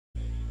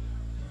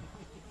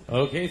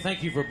Okay,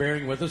 thank you for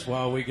bearing with us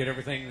while we get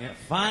everything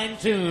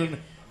fine-tuned,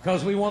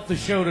 because we want the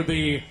show to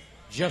be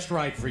just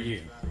right for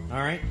you. All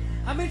right?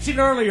 I mentioned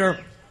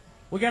earlier,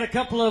 we got a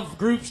couple of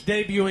groups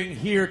debuting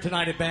here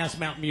tonight at Bass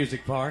Mountain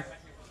Music Park.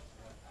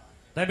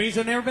 That means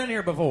they've never been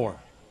here before,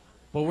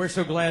 but we're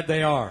so glad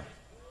they are.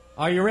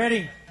 Are you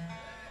ready?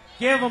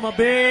 Give them a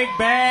big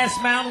Bass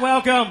Mountain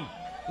welcome.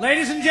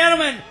 Ladies and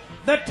gentlemen,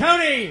 the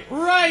Tony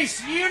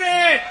Rice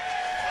Unit!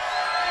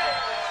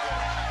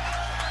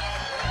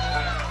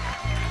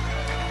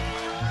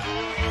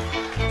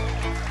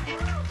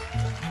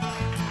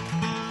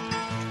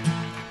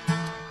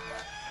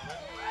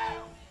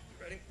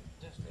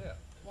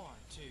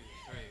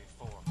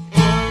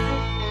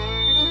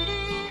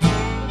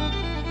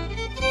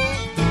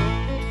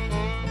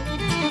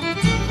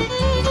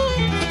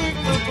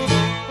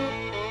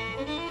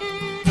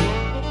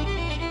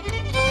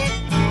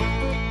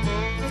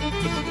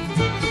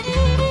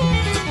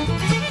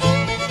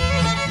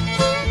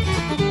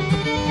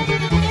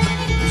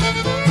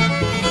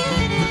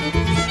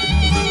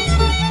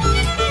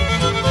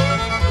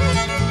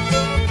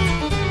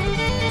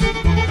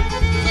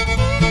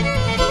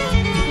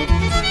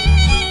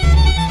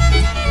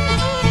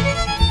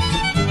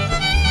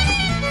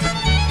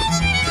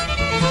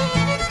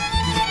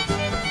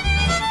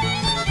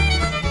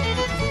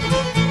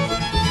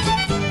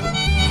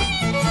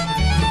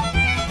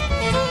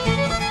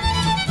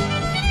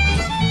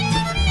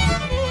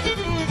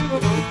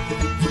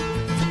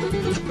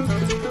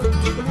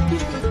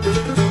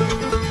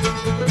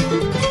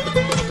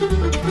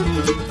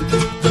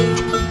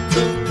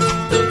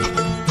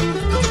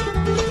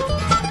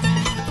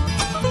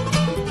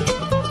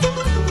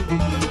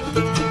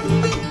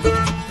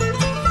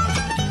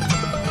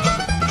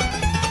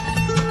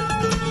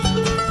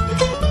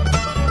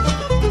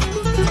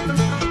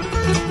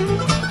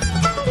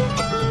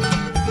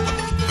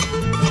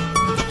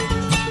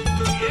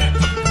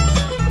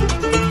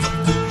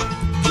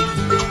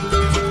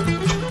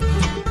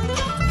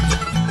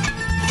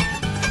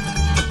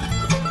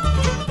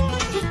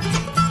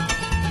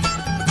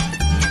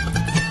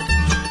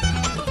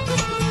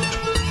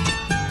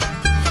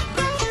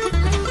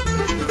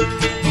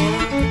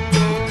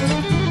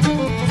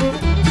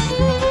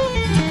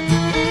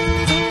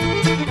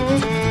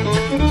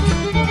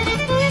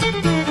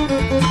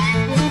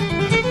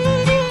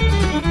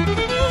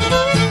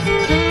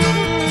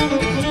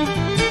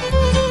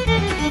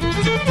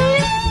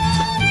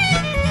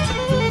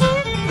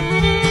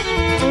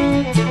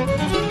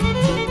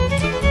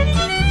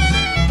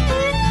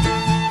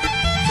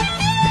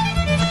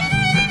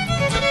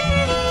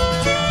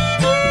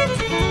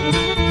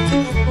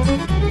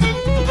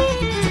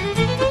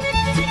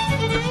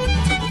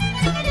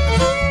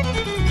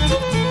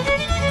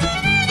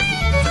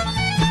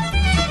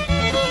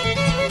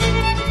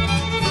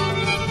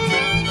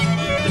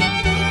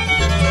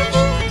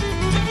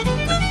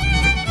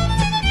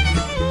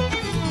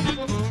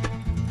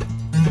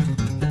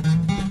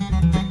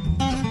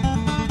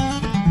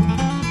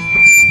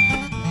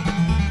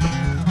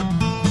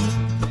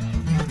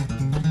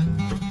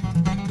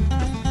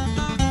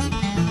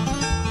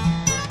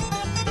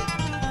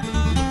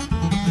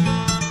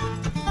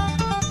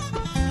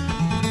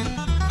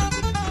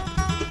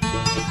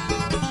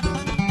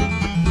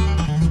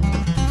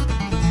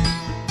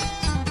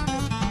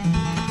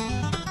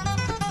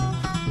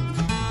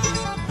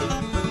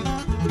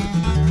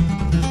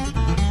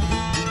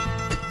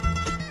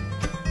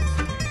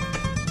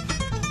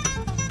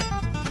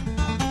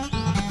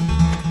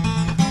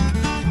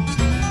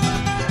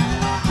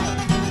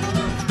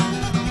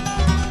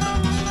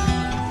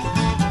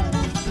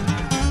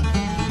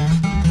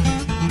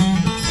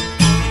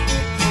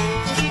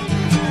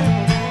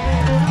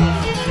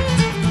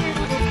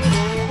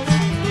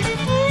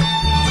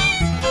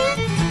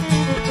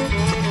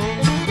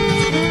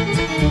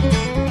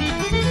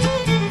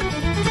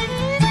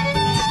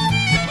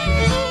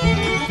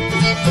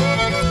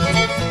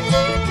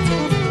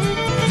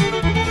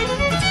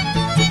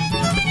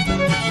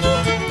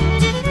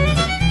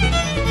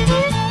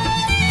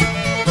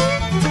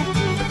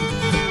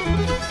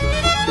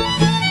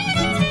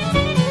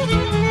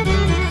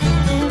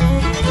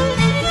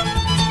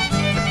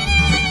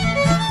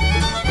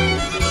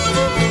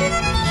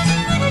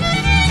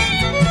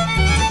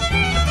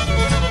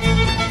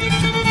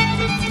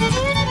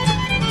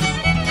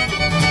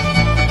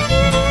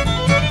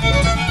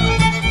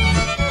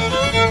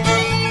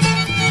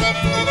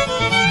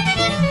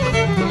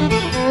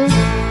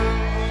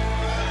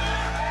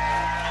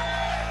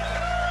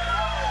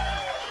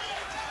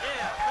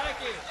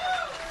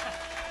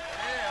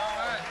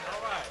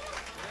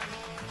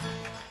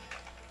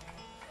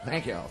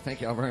 Thank y'all.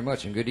 Thank y'all very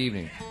much, and good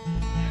evening.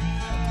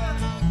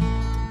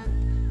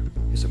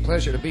 It's a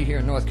pleasure to be here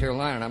in North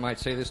Carolina, and I might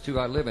say this too,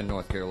 I live in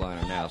North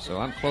Carolina now, so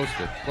I'm close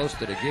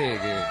to the gig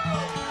here.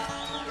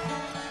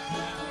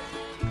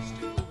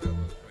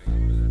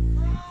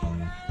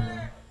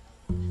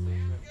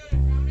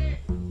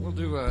 We'll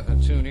do a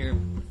tune here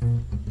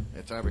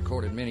that I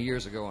recorded many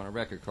years ago on a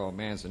record called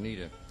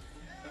Manzanita.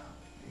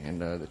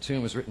 And the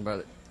tune was written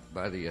by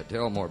by the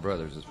Delmore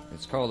Brothers.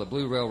 It's called The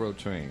Blue Railroad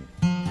Train.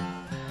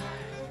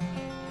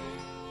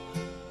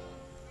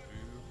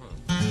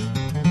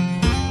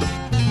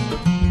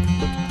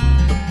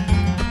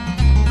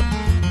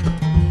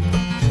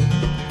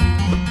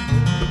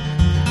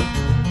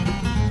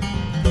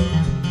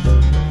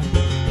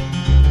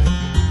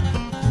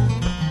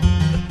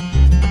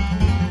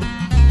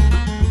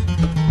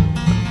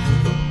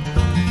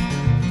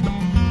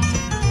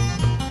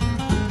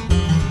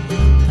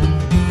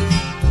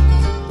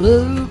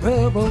 Blue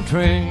railroad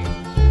train,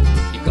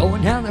 you're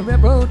going down the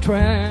railroad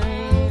track.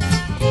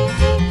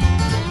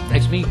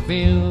 Makes me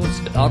feel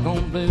so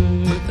doggone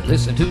blue to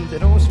listen to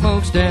that old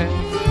smokestack.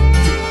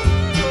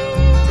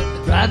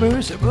 The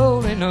drivers are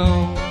rolling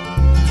on,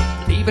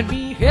 leaving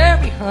me here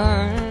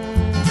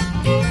behind.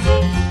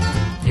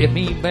 Give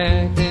me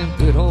back them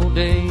good old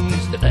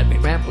days that let me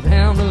ramble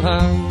down the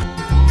line.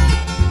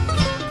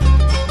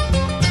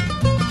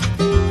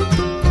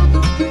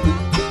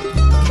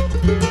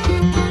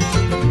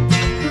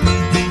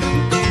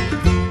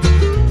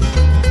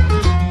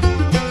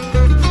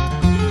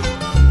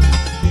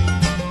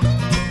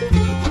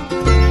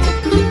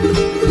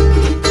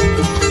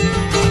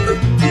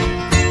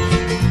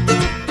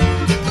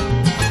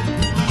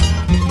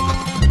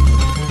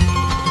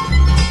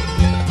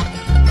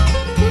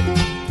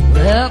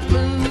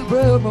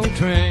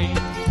 Train,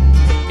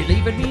 you're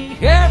leaving me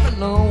here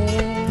alone.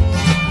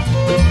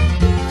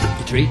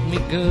 You treat me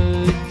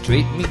good, you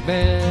treat me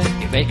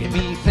bad, you're making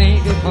me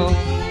think of home.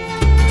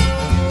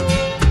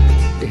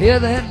 You hear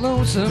that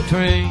lonesome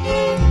train,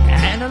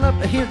 and I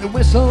love to hear the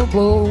whistle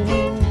blow.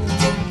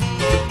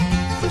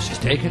 She's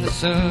taking the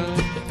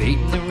sun,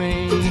 beating the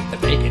rain,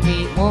 and making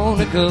me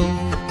wanna go.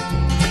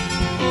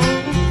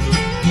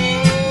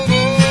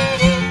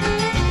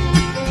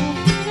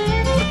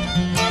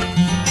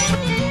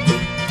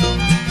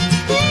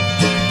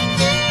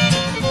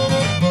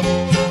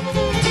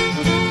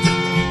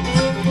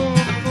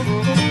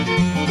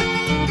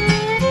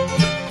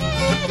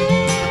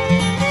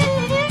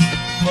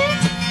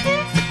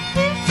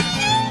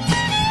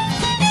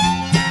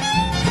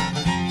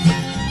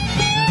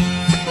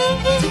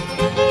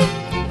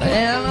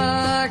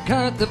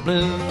 The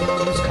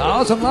blues,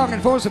 'cause I'm longing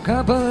for some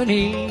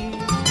company.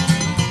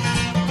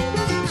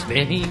 It's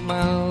many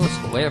miles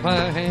from where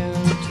I am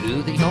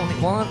to the only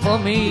one for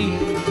me.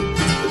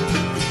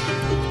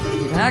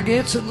 I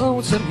get so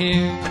lonesome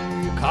here,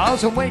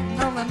 'cause I'm waiting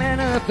on the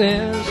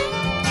manifest.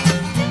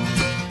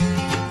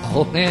 I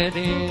hope that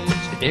is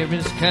the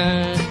dearest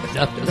kind,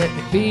 enough to let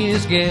me be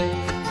his guest.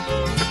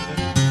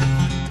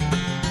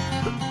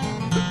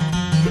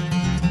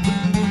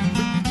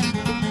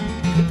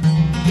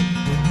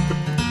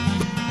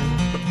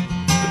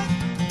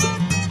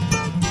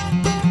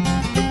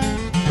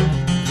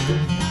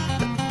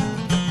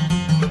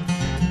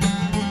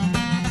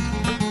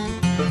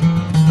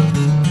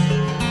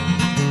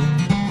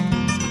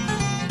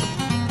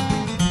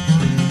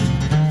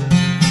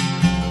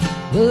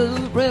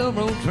 Blue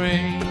railroad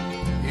train,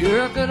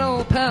 you're a good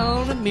old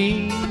pal to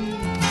me.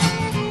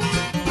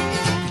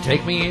 You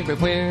take me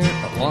everywhere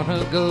I want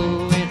to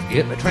go and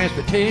get my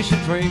transportation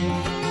free.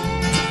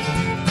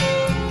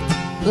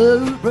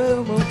 Blue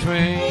railroad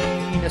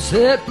train, I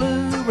said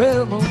blue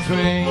railroad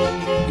train,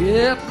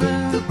 yeah,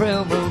 blue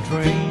railroad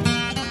train.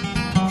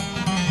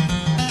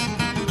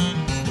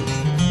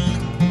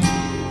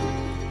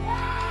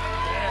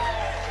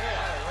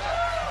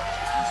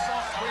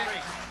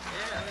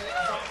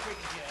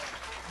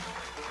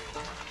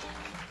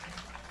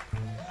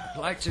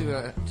 I'd like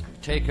to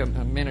take a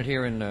minute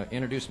here and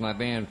introduce my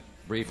band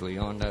briefly.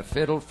 On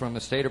fiddle from the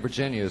state of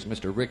Virginia is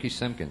Mr. Rickie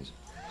Simpkins.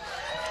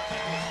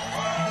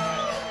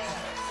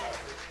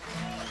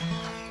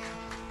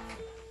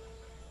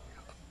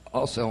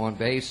 Also on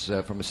bass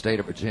from the state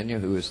of Virginia,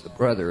 who is the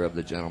brother of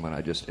the gentleman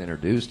I just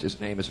introduced. His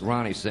name is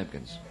Ronnie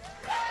Simpkins.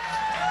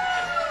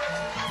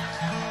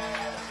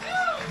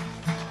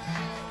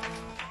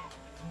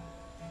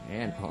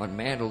 And on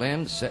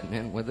mandolin, setting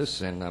in with us,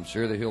 and I'm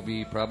sure that he'll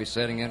be probably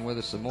setting in with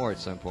us some more at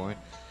some point,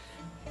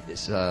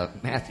 is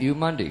Matthew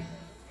Mundy.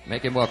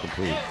 Make him welcome,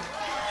 please.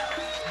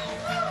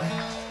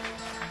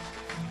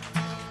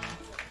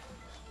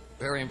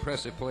 Very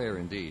impressive player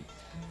indeed.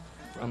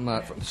 From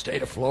the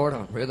state of Florida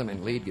on rhythm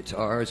and lead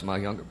guitar is my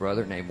younger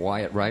brother named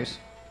Wyatt Rice.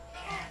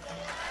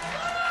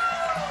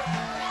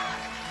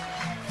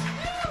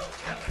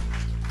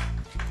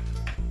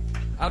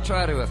 I'll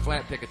try to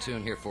flat pick a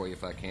tune here for you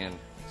if I can.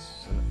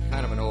 It's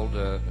kind of an old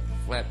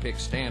flat pick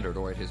standard,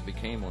 or it has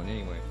become one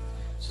anyway.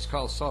 This is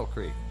called Salt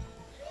Creek.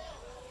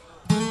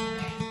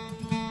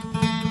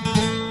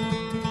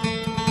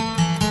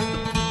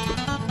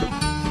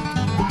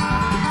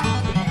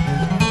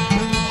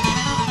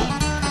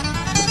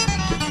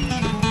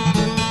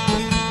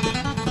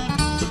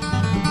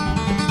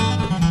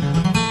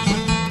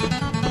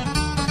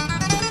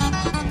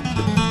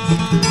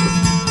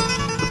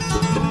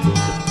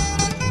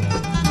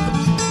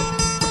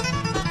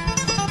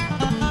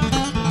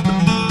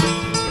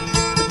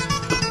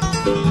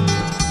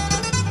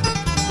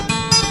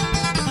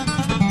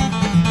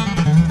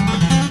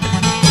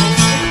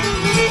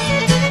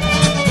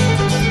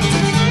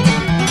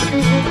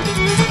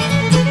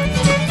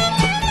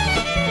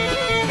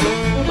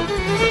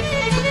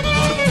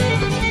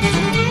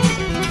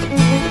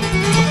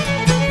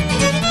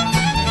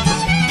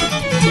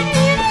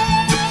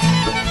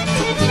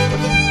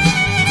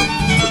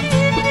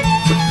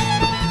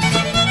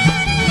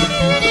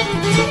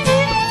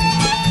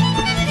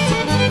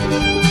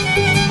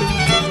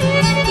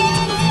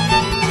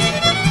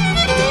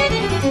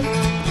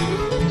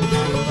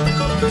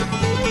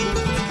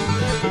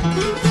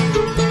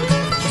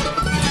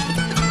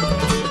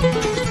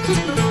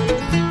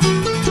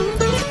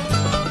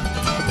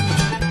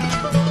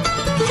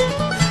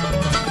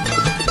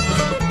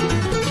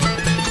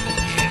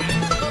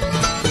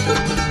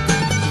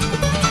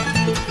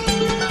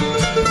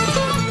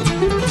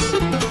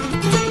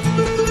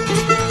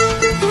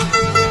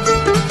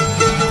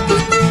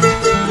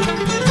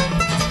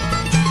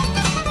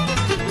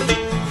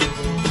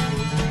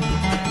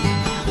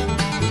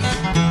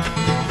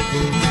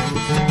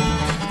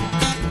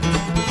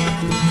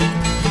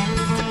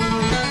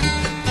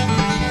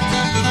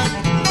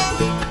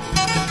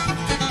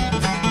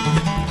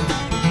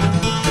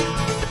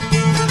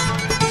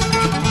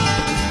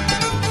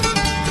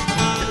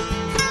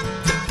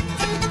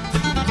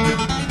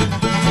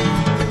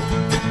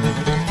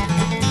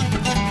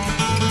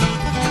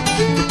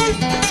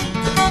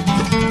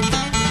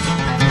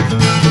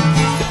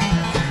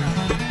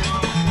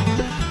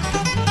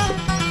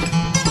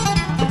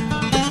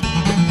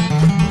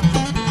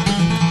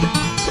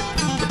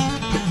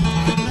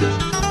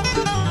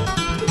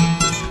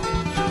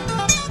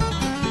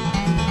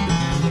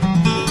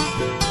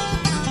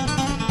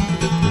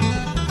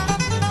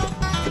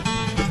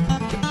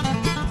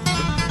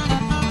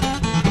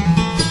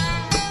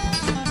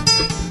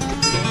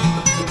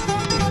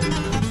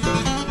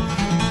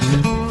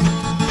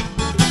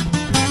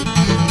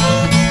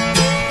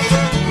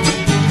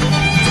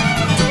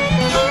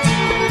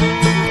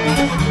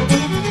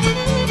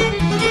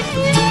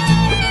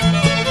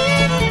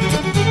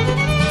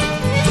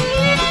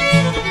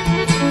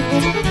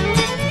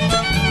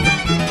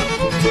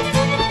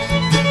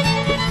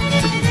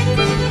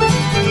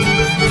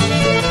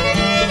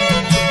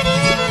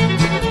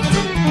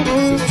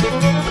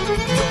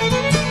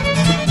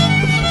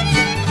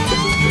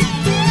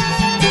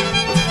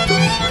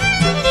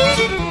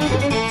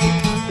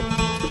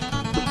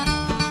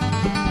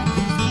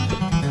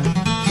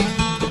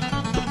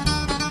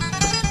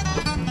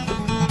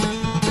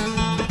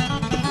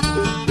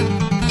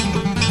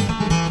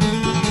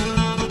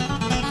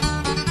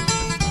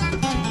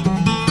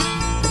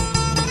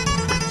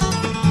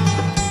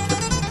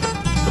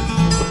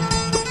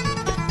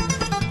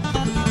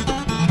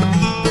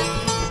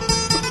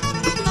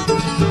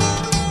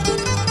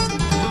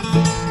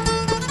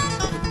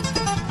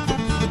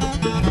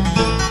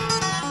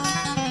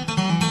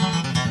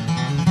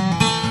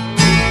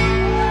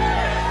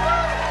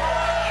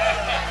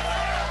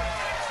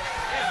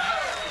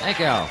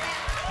 Maxell.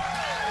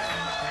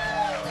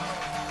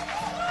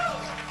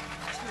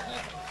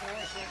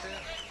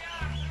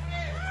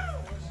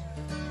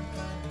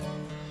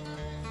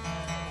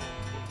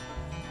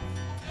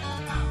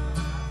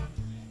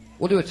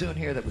 We'll do a tune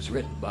here that was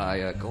written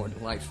by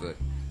Gordon Lightfoot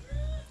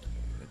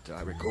that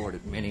I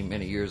recorded many,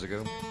 many years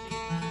ago.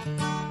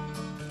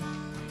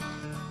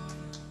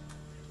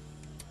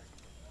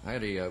 I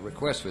had a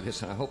request for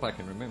this, and I hope I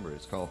can remember it.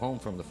 It's called Home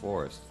from the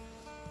Forest.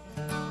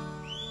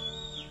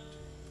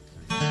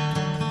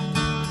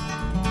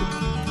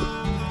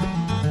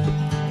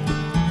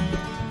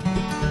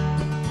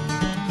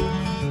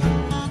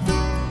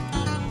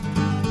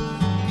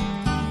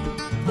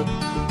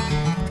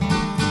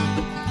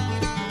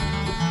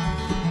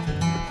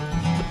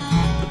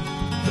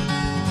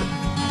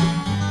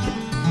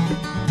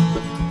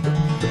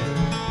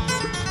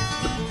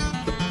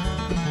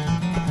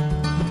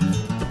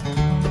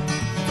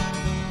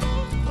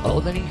 Oh,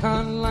 the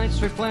neon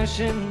lights were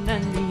flashing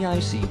and the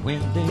icy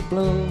wind did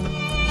blow.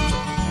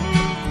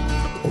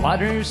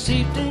 Water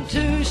seeped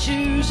into his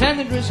shoes and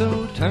the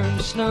drizzle turned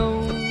to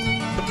snow.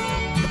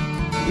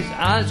 His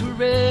eyes were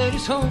red,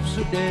 his hopes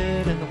were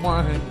dead, and the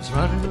wine was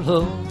running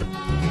low.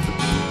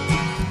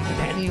 And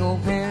then the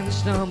old man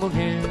stumbled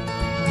in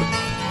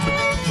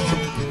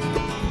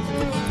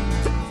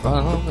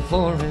from the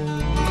forest.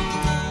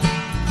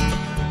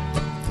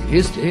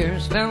 His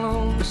tears fell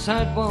on the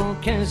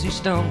sidewalk as he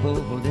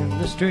stumbled in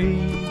the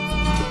street.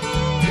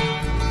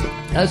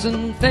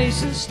 Dozen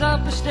faces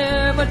stopped to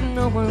stare, but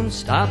no one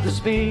stopped to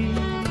speak.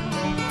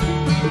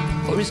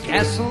 For his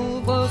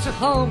castle was a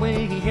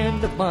hallway,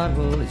 and the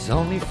bottle his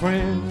only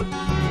friend.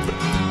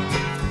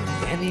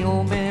 And the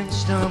old man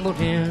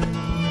stumbled in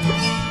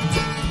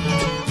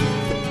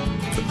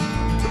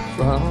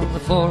from the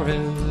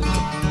forest.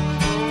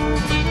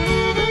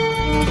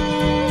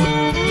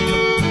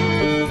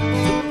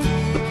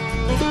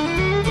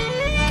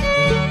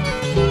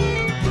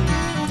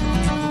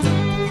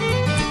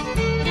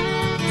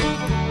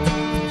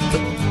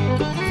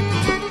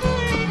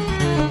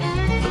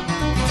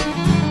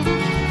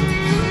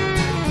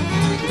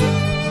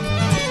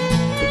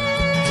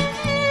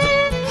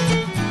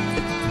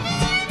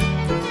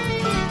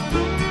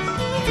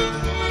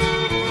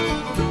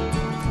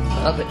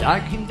 Up a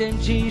dark and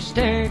dingy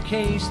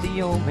staircase,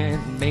 the old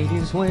man made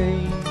his way.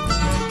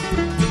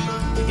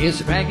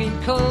 His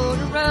ragged coat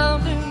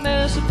around him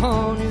as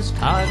upon his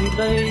cot he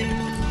lay.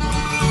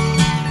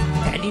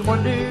 And he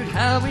wondered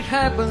how it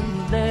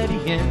happened that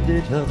he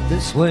ended up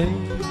this way,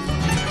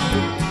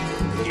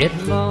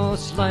 getting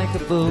lost like a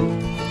fool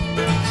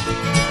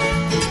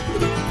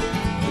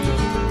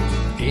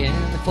in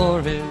the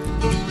forest.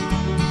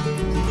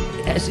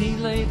 As he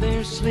lay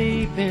there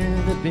sleeping,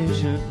 a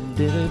vision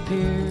did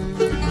appear.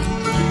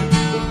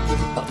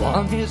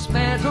 Upon his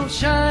mantle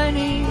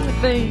shining the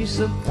face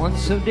of one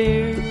so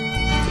dear,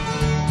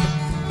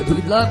 who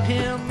loved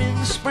him in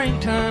the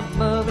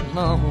springtime of a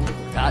long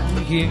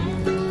forgotten year,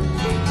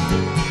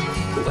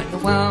 when the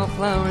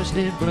wildflowers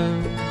did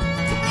bloom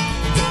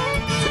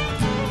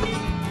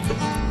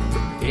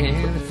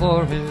in the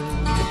forest.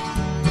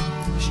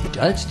 She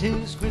touched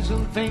his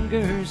grizzled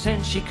fingers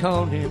and she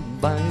called him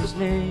by his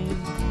name.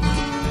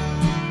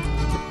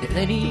 And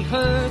then he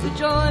heard the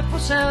joyful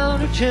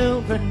sound of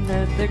children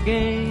at their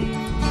game,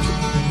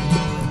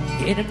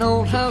 in an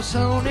old house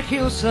on a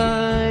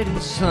hillside in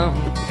some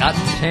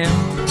forgotten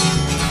town,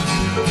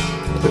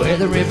 where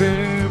the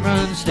river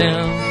runs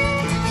down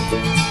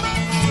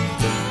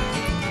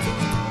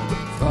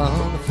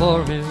from the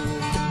forest.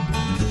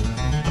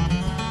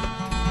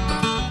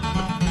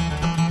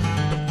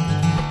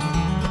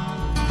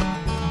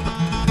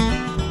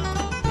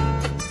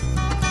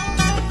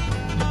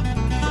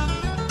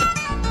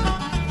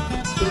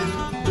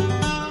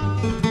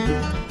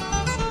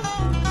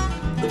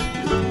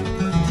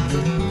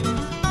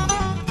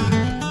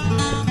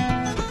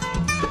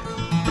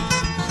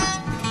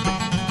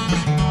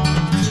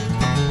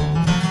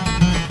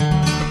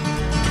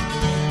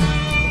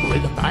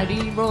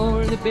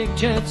 The big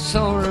jets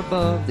soar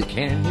above the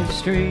canyon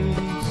streets,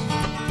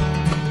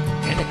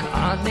 and the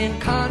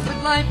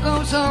conflict life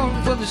goes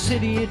on, for the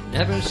city it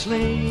never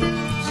sleeps.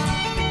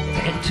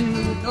 And to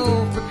an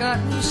old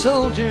forgotten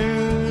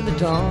soldier, the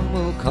dawn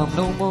will come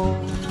no more,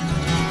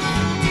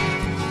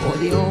 for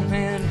the old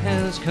man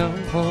has come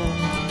home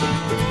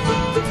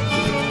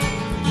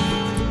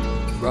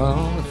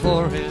from the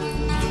forest.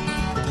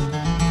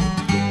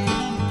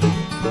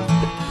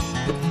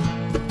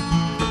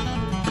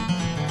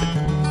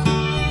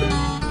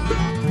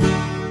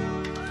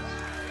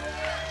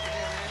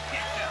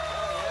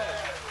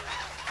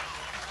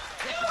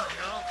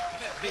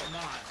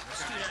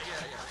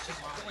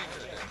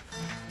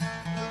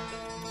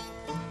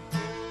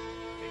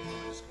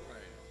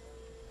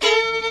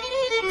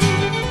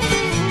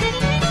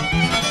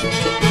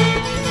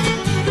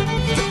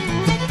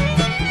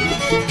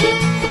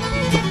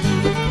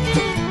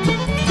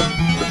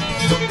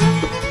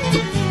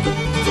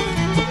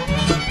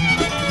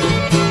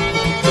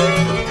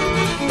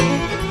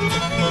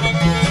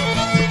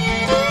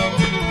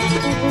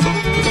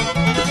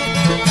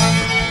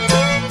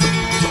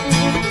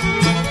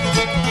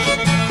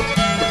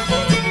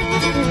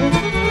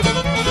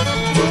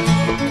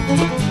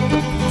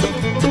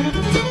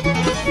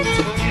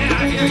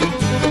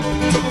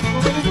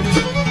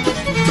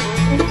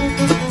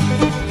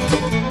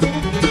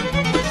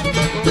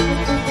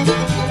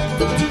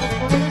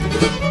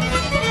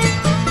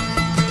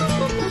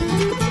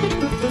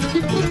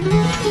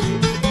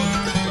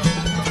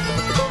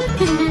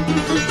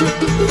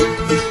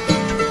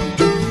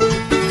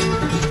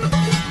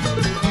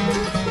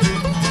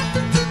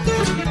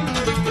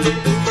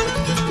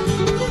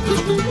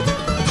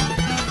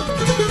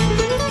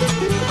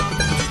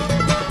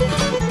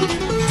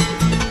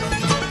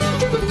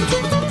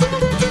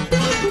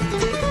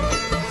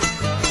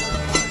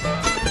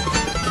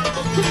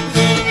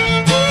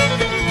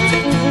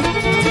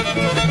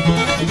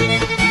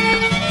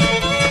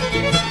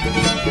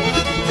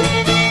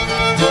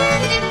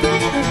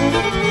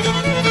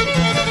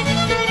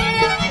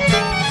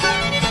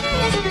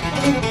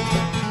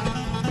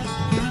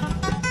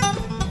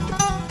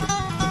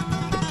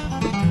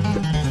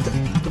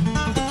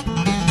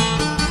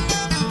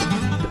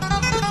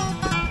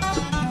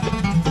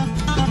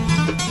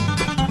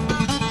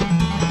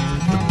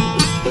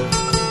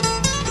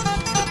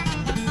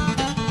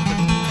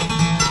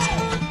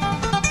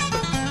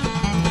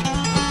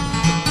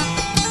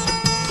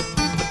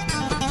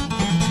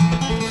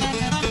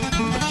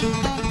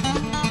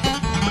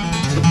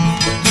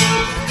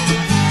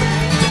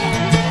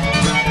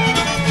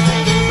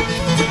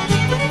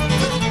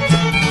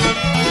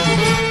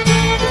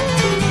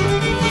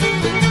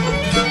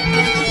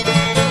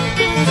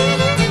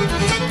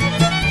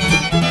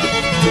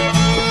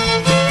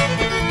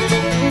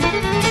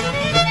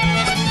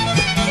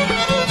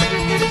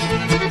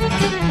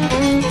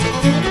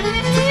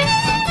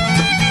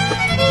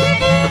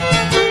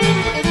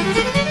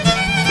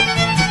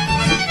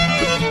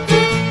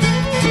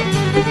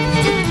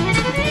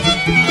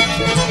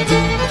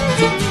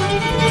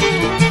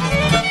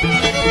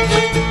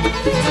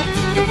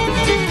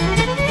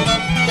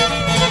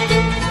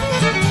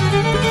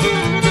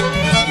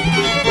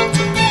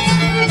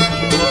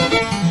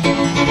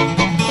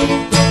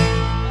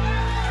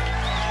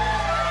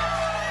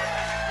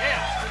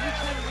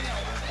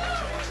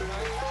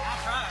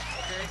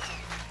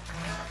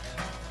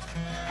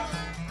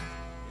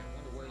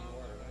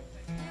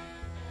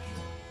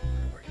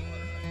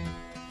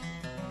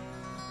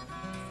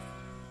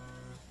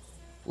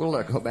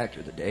 We'll go back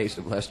to the days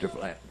of Lester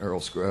Flatt and Earl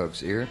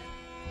Scruggs here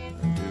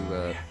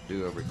and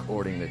do a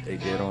recording that they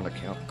did on a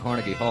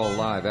Carnegie Hall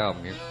Live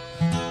album here.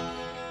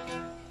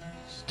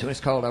 It's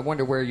called I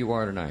Wonder Where You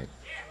Are Tonight.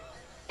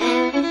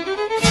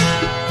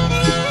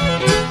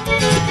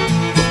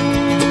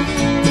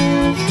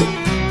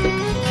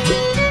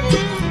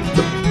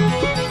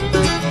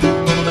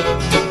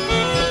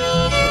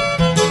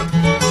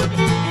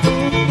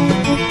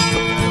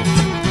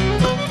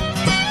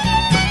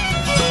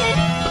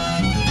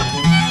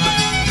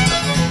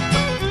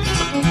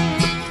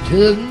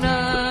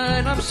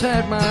 Tonight I'm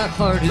sad, my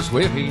heart is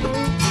weary,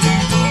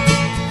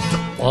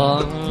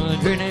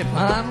 wondering if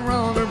I'm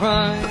wrong or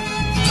right.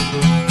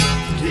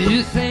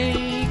 To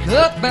think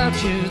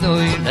about you though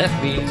you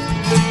left me,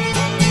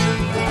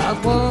 I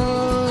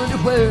wonder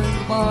where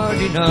you are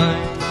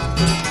tonight.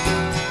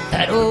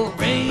 That old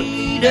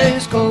rain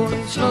is cold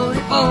and slowly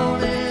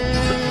falling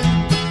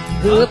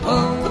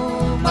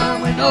upon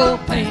my window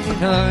pane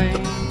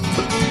tonight.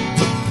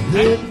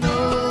 Didn't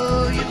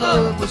know your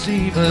love was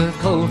even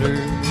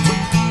colder.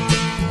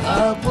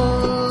 I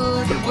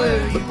wonder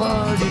where you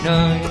are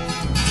tonight.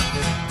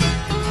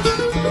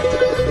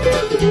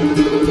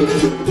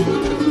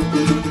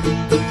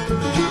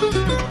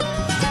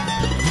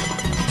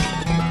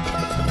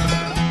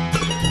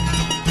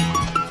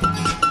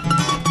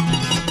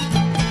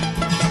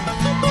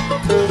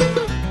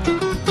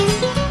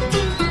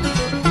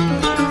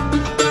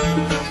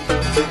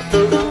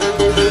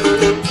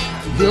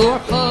 Your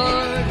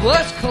heart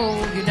was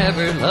cold, you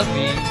never loved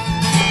me.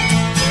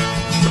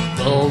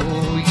 Oh,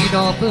 you'd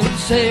often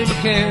said you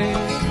cared,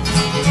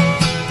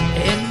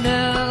 and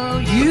now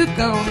you've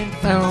gone and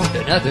found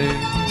another,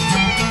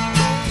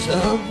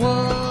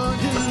 someone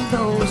who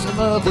knows the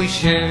love we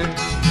share.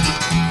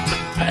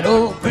 That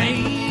old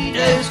rain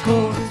is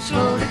cold and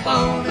slowly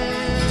falling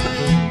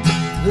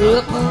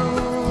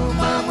upon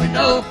my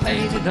window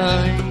pane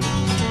tonight.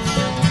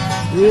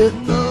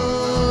 Didn't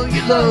know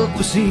your love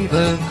was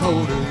even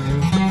colder.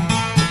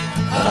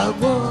 I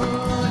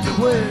wonder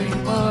where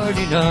you are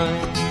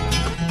tonight.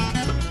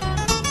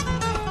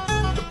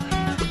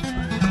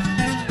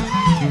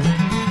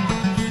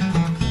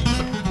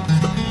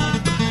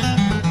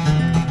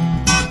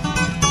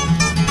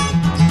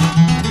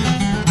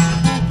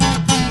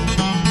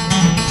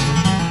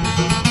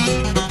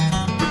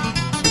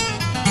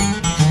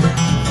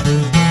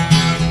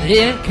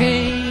 Then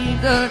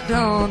came the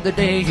dawn, the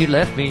day you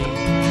left me.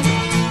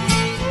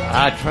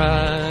 I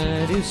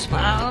tried to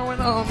smile with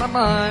all my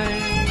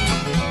mind,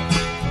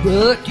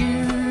 but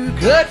you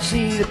could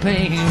see the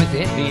pain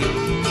within me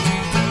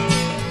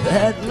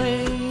that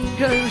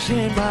lingers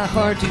in my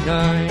heart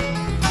tonight.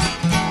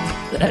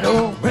 That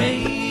old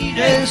rain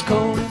is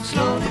cold and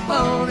slowly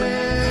falling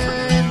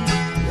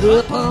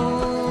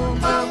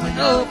upon my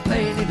window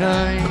pane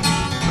tonight.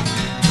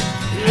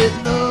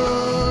 Didn't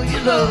know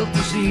your love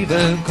was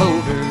even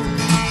colder.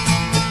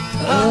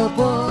 I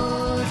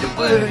wonder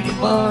where you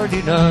are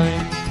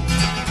tonight.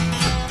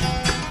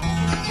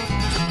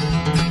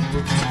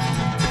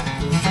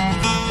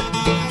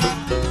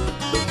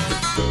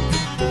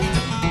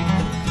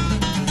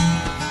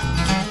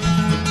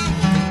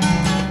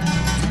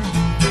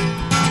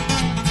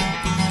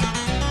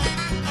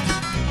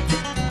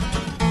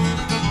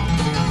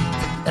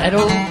 That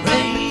old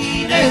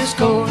rain is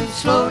cold and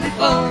slowly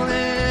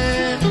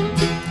falling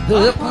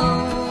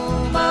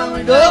upon my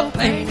window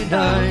pane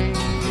tonight.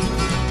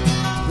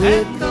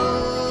 Didn't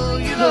know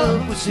your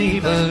love was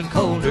even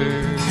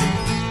colder.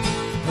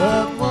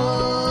 I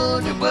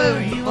wonder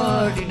where you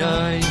are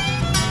tonight.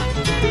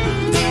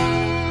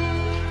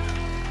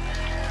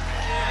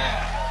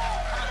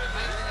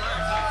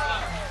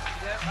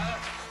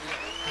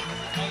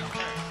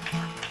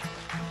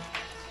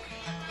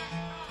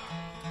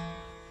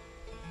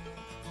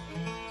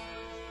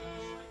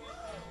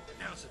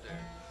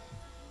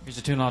 Here's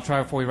a tune I'll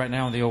try for you right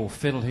now on the old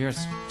fiddle here.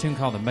 It's a tune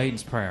called The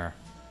Maiden's Prayer.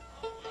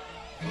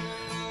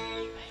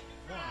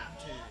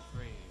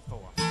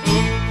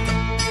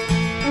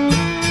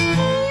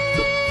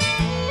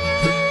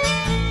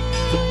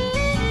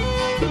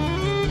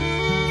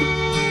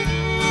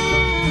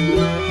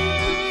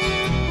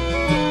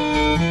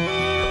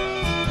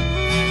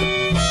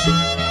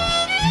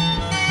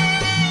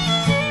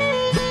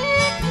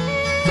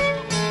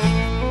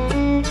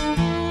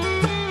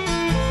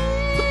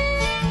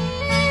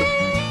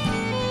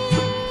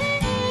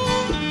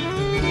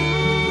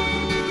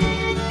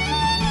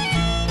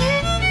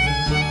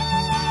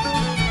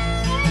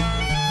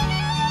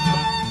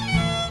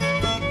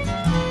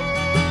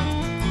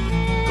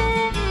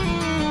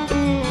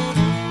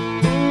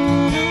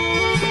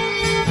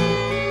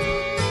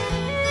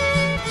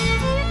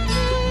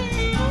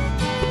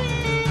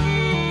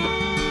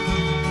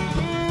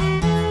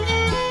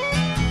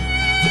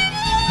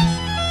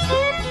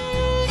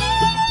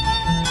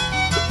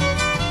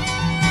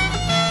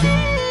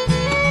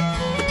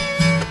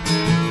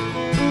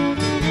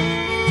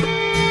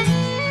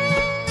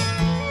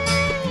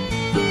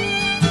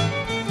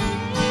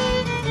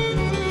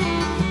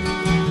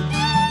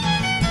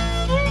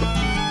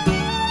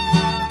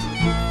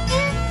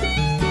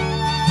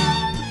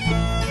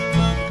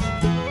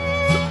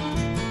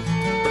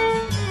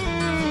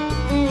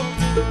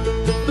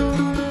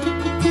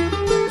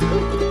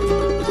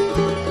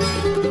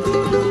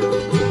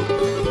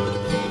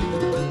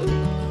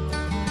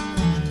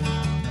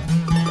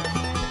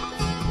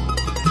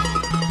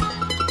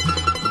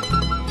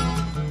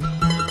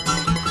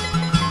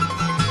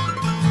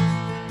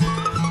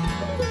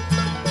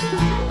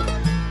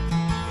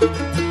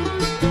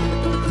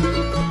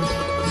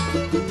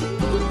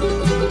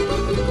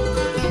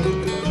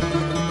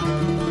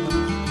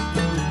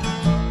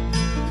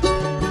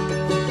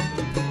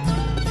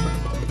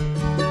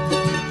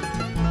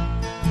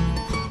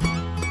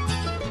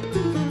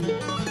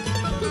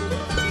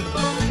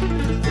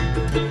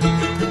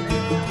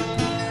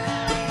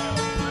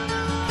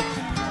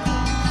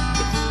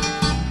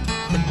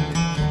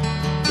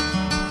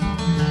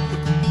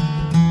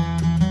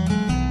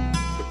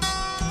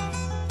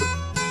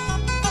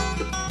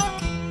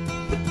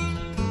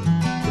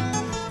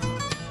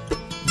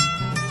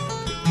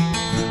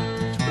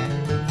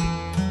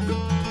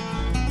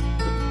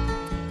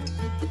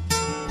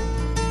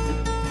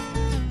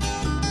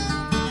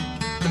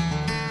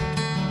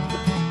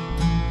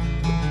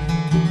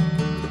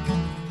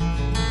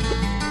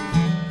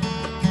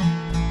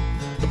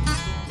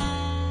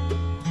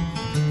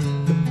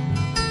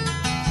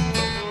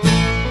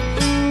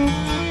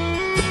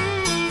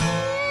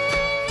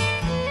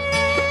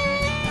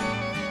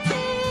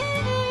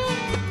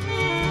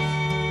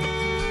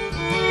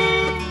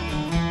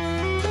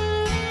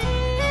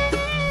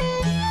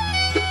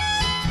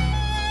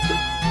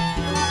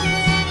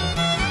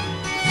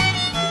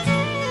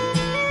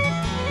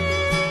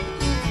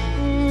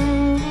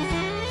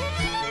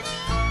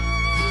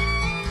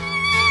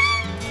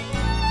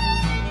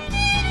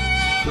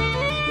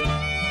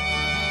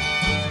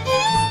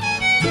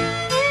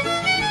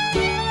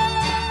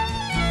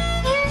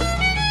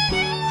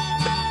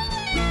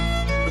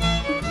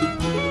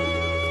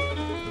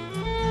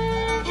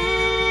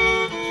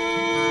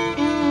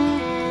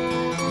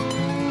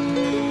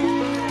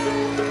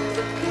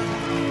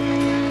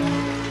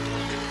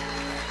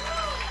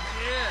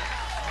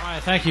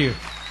 Thank you.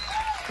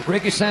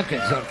 Rickie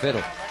Simpkins on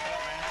fiddle.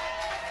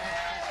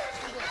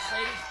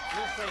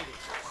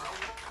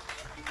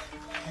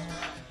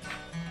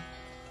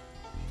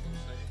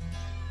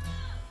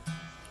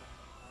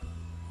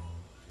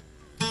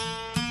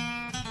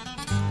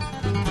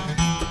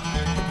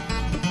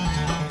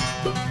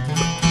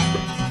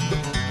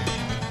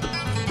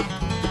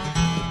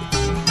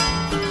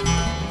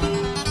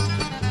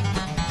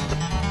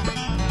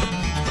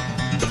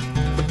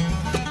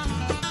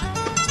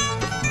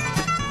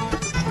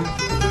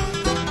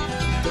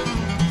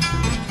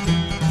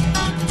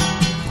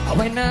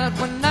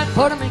 One night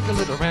for to make a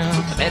little round.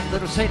 I met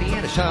little Sadie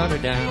and I shot her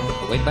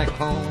down. Way back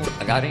home,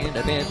 I got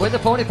into bed with a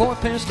 44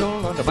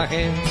 pistol under my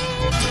head.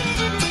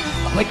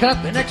 I wake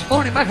up the next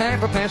morning about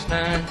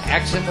 9:30.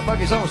 Axe and the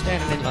buggies all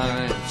standing in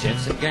line.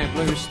 Chits and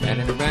gamblers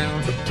standing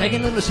around,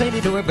 taking little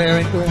Sadie to her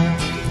burying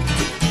ground.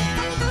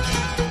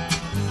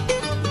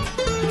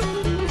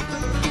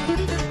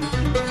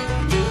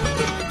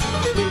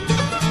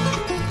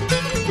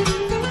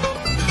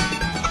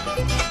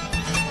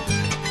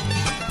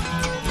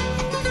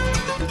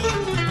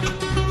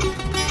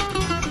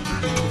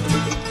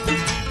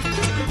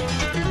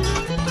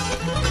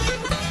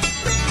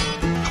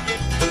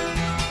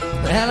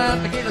 Well, I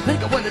began to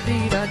think of what a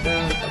deed I'd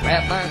done. I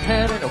grabbed my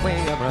hat and away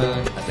I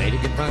run. I made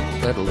it get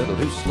run, but a little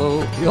too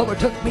slow. He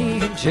overtook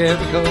me in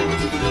Jericho.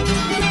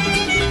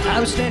 I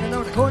was standing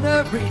on the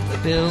corner reading the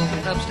bill,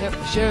 and up stepped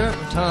the sheriff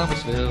from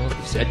Thomasville.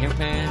 He said, "Young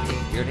man,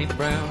 your name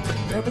Brown.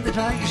 Remember the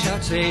time you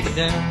shot Sadie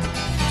down?"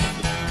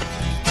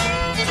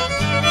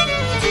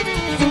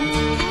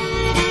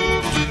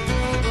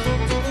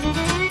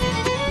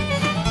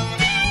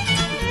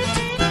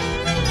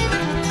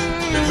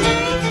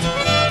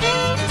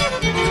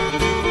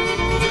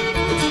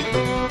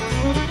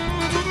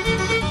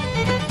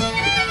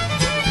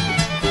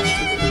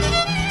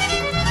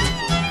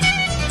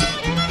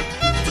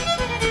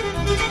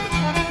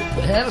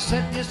 Well,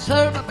 sent this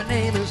sir, my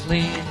name is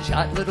Lee.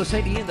 Shot little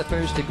Sadie in the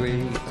first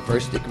degree. The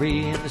first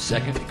degree and the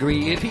second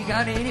degree. If you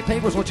got any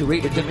papers, won't you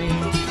read it to me?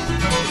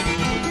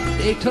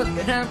 They took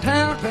me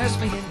downtown, dressed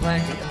me in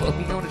black, and put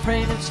me on a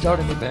train and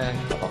started me back.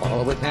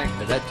 All the way back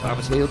to that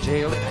Thomasville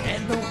jail. And I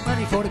had no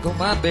money for to go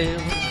my bill.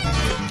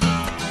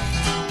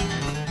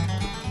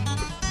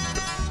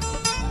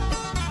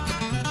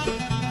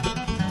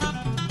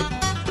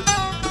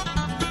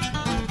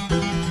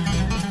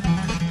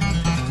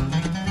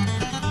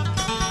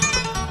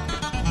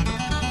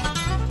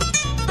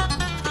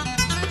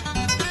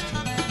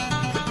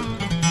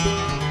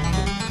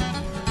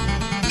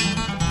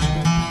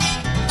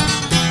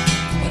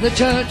 The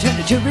judge and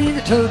the jury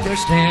that took their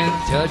stand.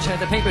 The judge had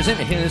the papers in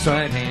his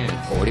right hand.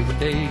 41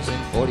 days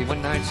and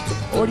 41 nights,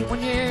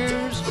 41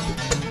 years.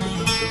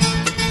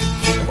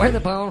 Where the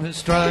ball has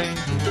struck.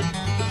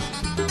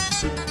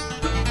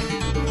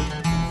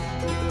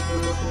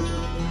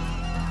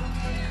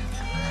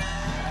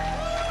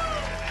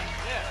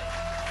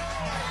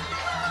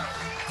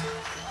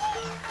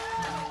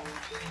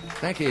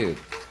 Thank you.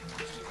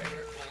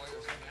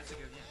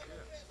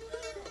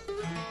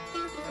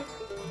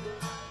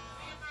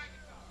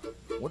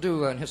 We'll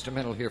do an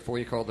instrumental here for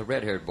you called The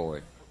Red-Haired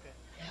Boy.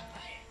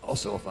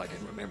 Also, if I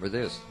can remember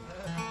this.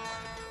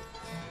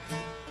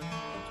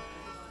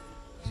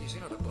 See,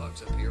 you know, the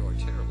bugs up here are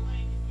terrible.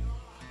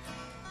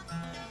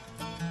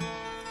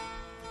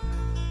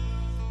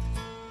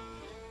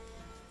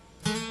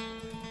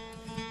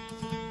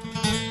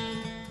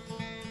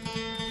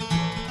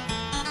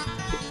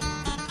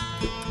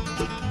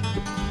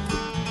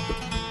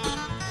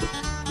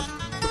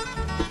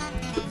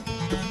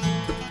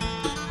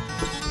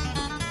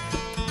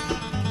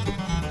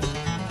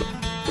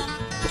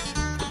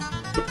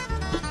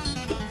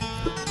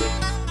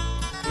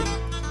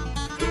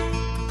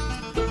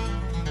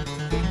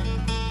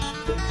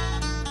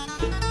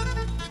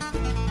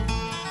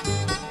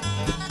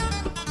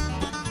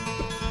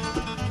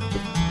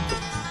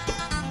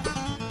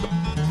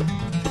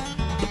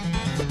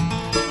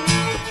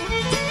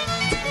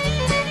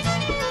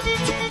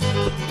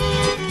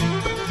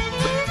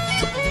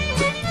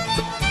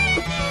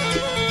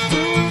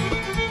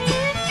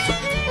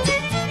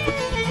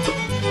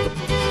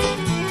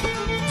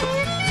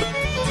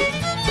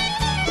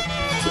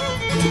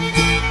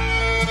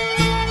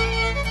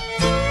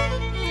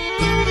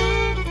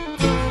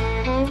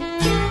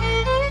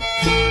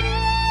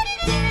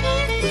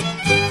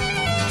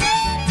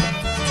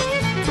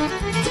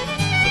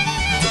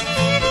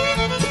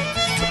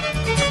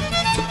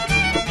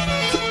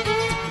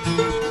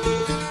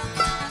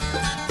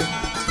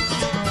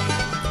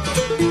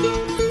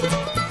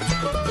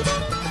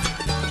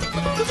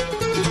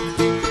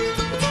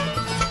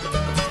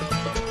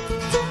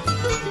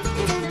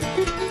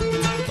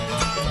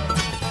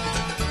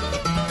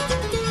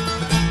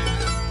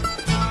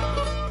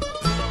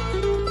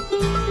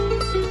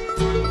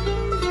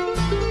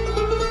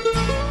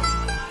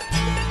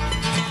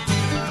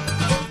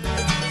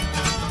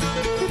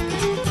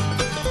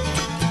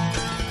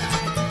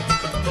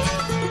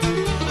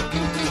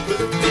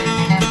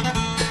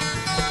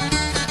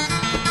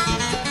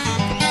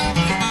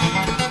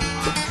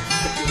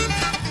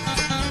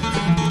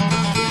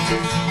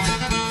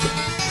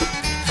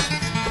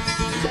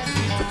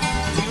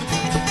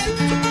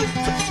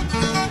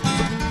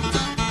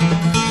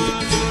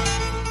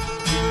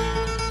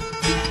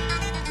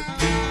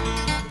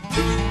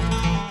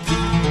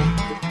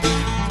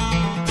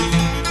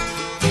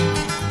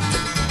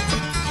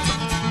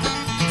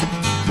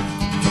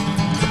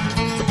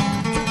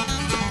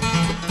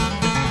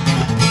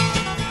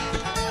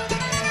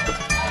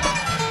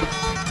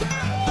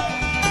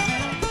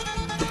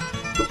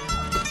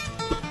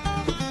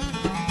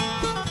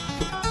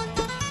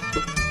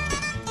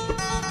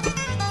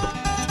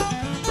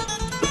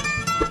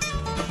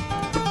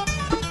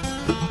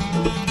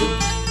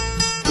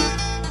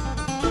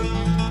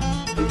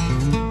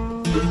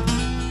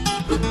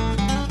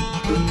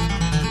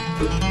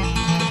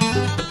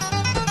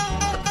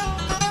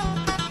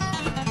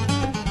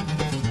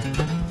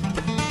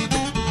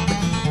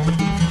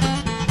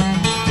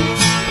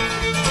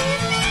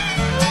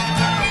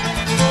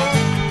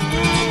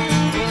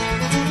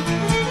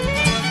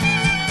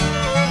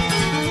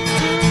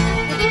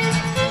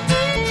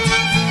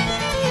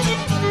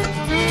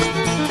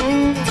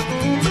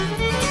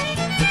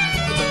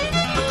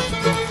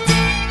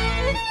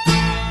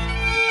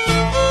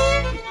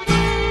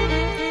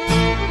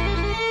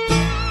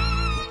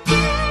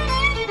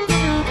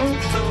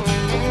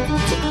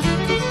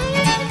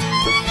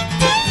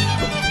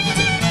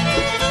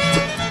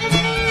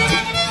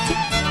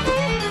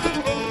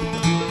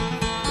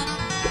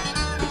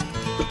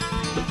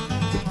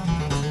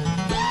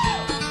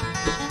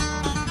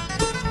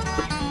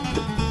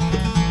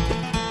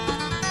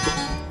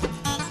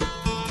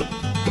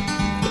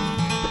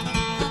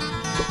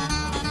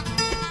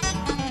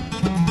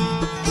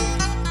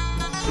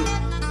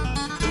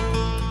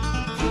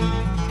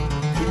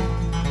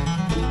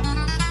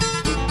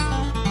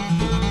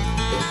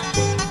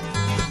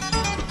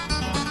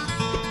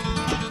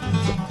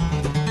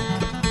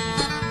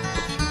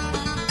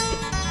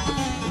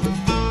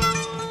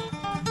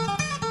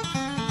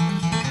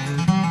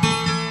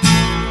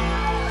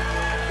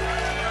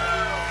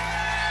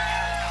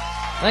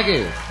 Thank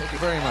you. Thank you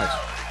very much.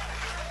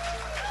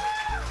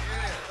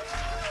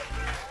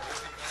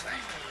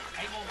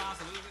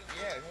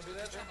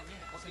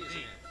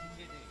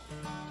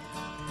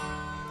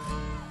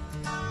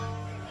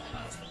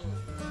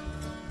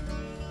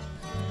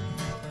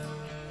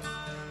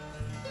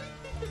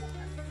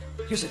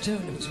 Here's a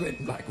tune that was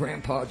written by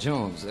Grandpa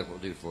Jones that we'll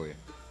do for you.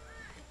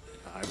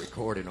 I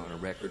recorded on a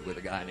record with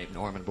a guy named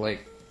Norman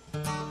Blake.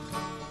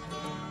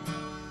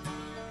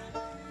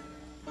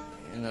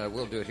 And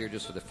we'll do it here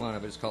just for the fun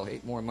of it. It's called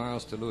 8 More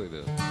Miles to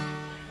Louisville.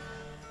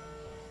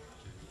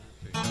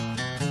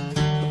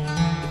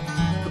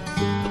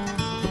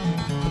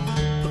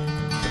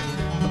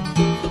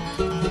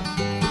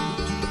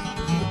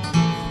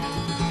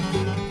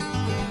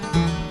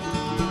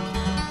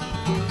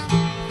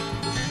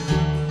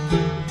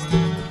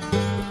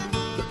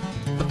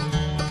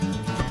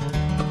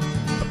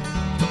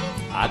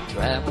 I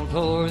traveled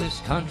o'er this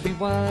country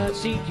wide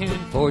seeking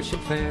fortune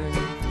fair.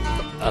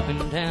 Up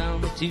and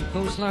down the two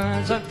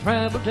coastlines, I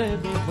traveled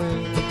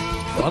everywhere.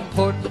 From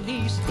Portland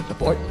East to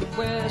Portland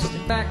West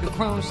and back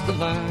across the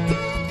line.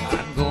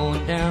 I'm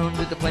going down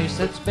to the place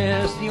that's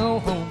best, the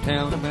old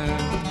hometown of mine.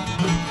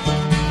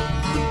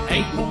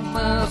 8 more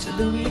miles to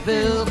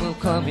Louisville will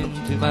come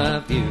into my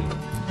view.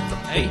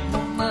 8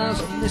 more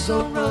miles on this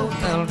old road,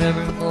 I'll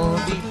never more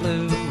be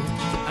blue.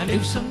 I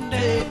knew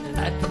someday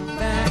that I'd come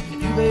back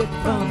and do it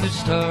from the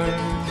start.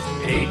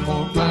 8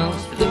 more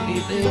miles to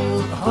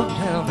Louisville, the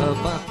hometown of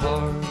my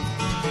heart.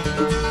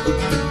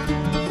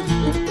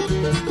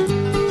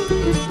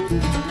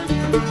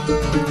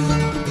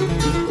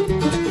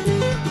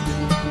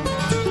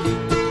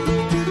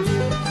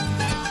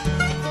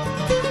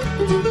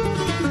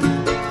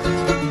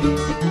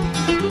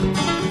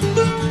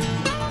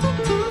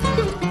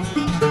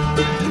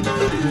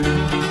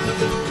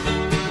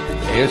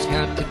 There's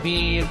got to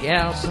be a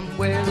gal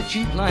somewhere that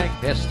you'd like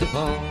best of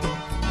all.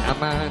 Now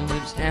mine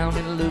lives down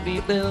in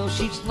Louisville,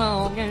 she's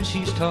long and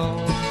she's tall.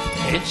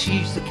 And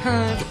she's the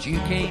kind that you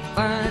can't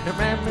find a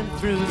rambling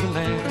through the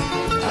land.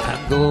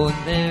 I'm going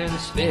there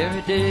this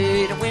very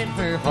day to win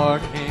her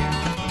heart and hand.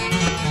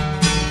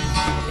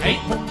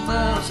 8 more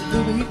miles to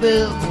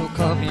Louisville will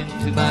come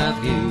into my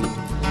view.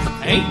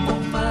 8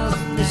 more miles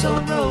on this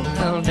old road,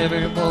 I'll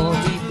never more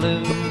be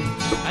blue.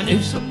 I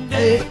knew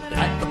someday that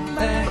I'd come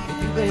back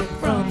and do it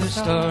from the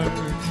start.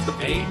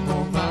 8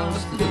 more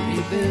miles to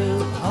Louisville,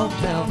 the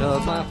hometown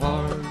of my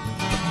heart.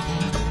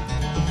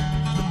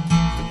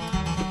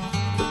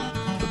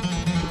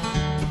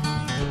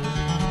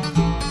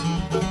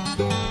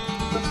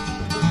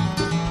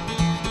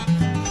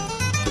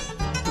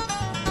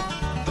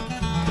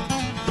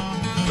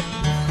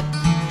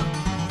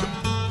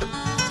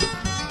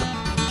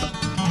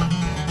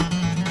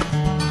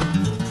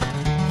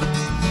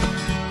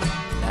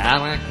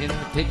 Now I can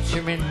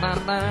picture in my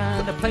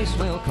mind a place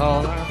we'll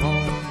call our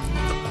home.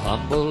 A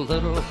humble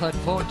little hut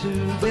for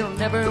two we'll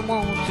never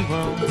want to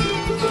roam.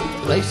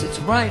 The place that's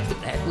right,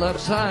 that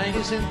love's side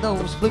is in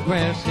those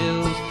Bluegrass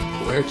hills,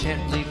 where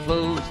gently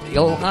flows the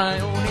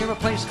Ohio near a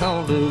place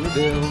called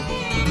Louisville.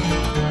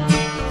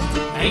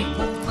 8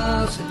 more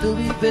miles to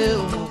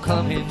Louisville will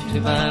come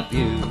into my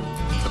view.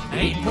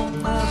 8 more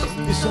miles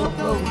on this old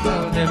road,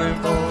 I'll never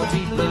more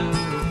be blue.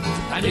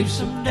 I knew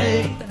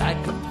someday that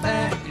I'd come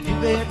back and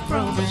do it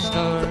from the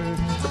start.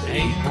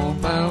 8 more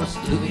miles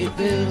to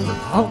Louisville, the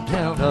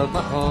hometown of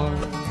my heart.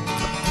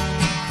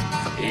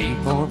 8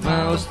 more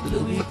miles to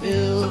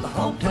Louisville, the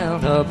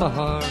hometown of my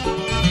heart.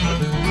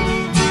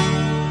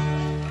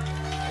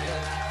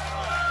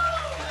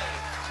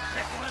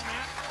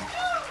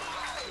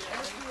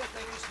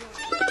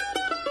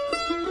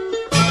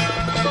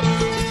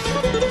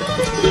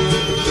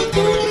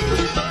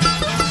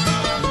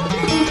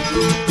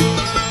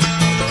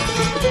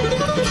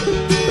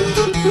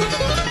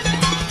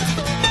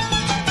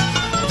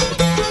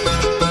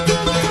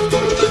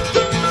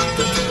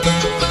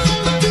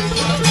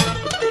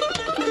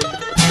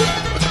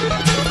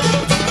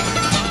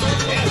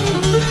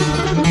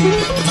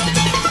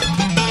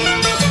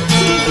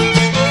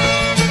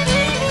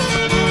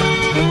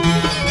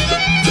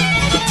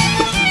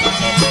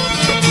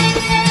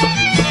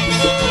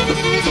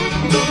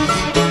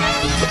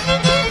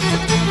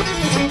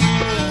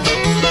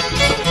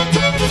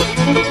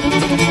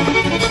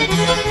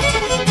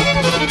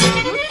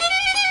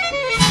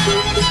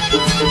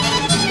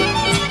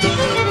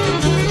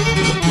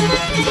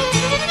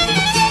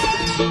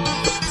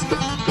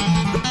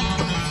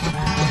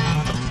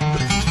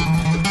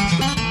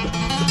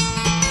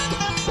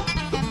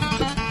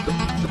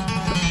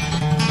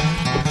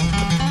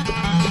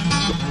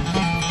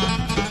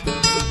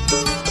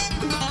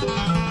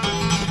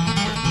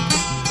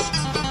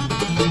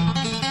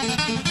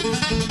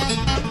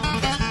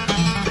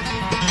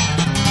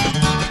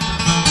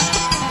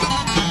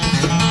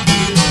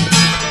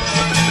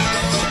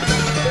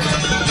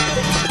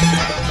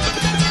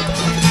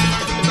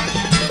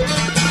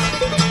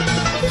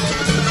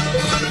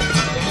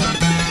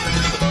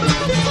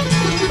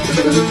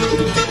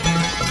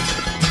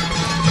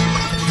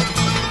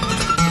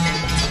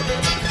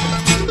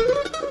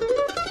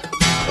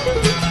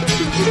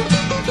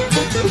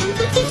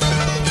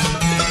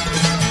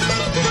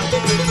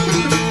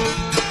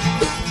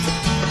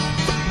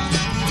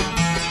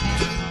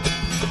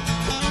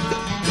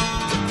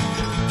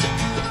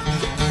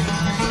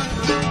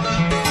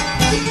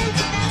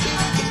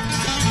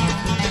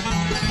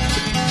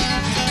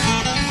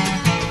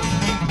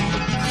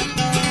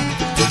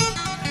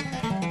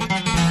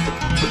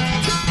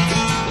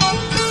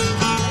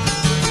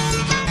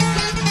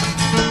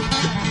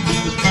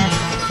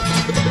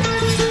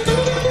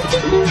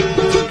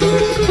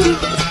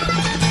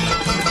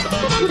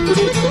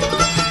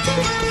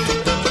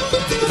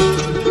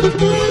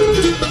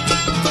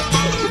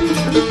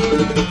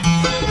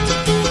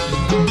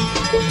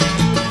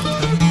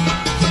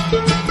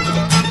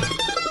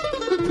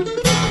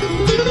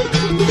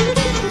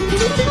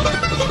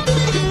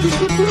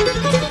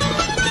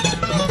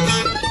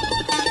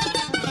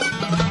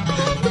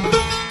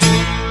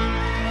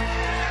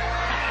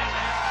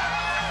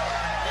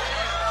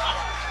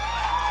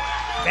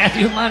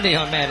 Matthew Mundy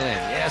on mandolin.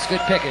 Yeah, it's good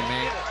picking,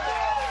 man.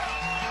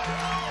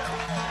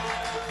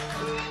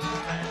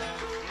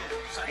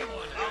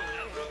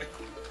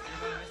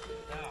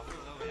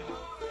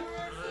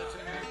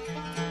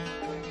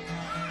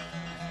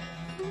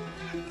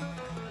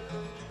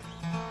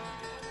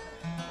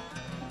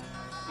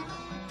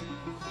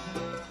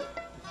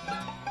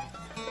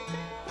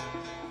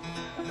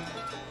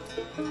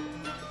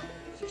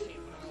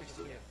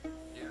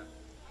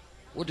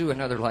 We'll do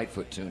another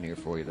Lightfoot tune here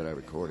for you that I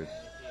recorded.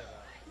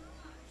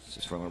 This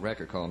is from a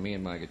record called Me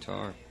and My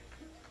Guitar,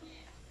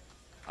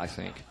 I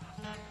think.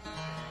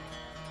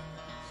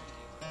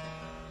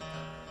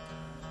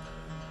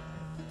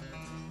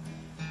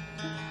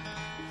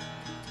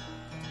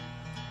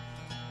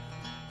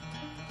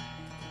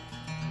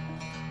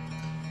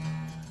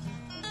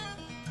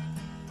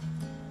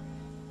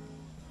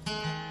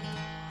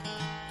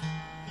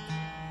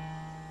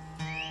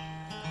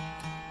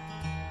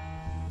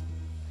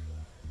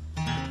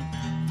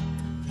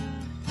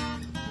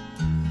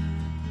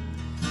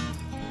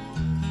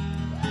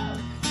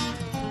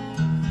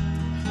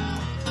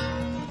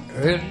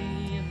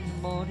 Early in the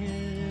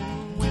morning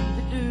when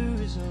the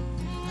dew is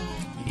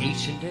on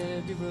each and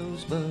every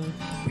rosebud,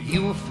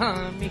 you will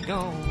find me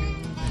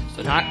gone.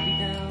 So knock me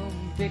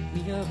down, pick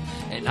me up,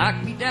 and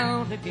knock me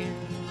down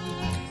again.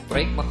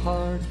 Break my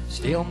heart,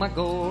 steal my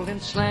gold, and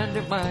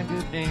slander my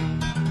good name.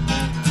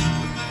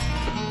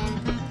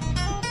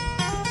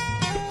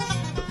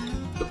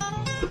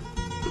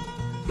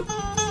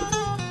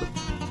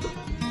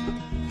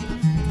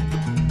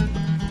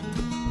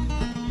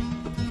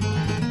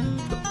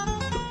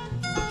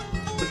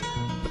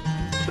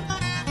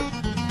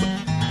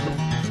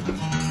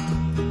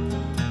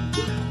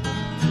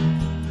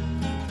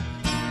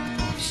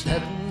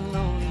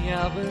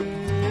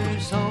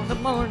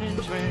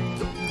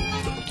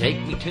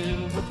 Take me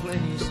to a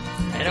place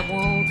and I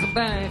won't come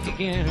back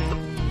again.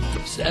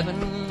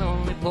 7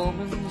 lonely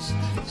Pullmans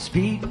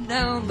speeding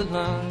down the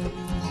line,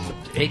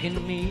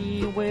 taking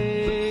me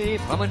away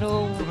from an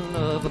old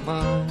love of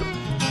mine.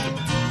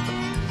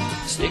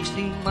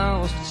 16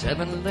 miles to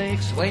 7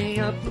 lakes way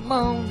up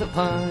among the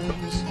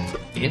pines,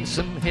 in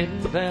some hidden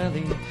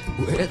valley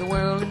where the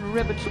whirling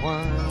rivers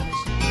winds,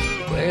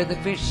 where the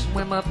fish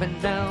swim up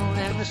and down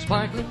and the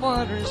sparkling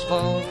waters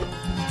fall,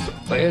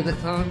 where the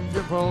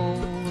thunder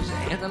rolls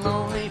and the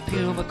lonely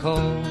puma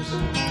calls.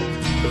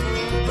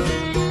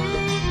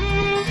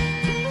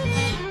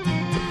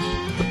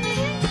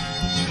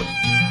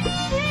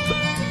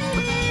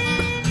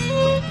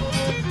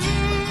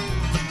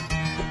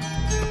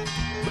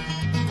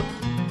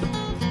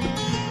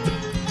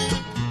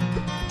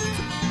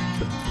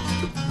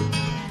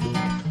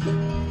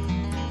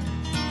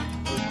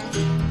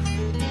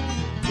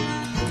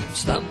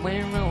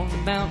 Somewhere on the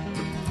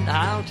mountain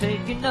I'll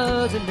take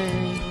another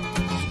name,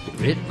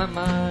 rid my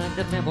mind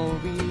of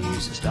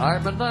memories and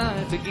start my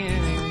life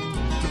again.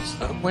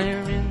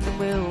 Somewhere in the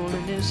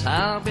wilderness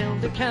I'll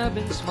build a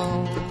cabin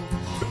small,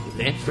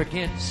 then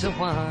forget so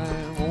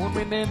while, won't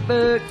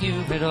remember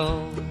you at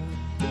all.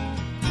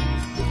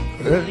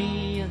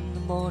 Early in the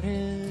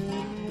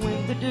morning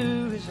when the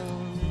dew is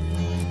on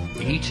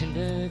each and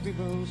every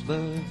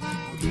rosebud,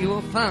 you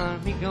will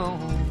find me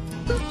gone.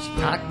 So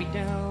knock me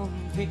down,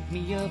 pick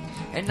me up,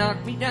 and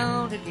knock me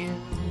down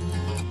again.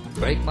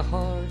 Break my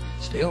heart,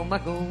 steal my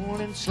gold,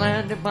 and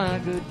slander my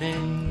good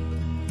name.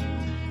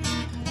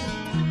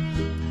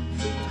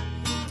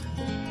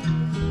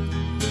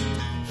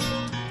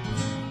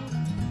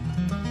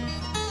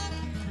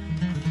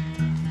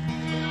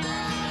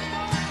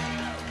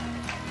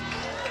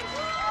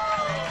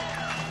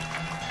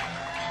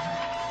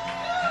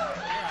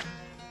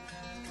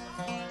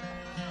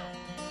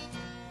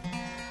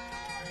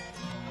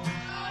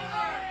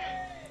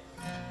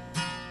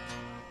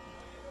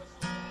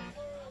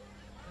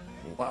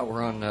 While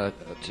we're on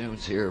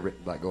tunes here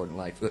written by Gordon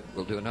Lightfoot,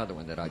 we'll do another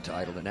one that I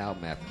titled an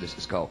album after. This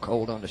is called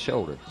Cold on the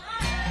Shoulder.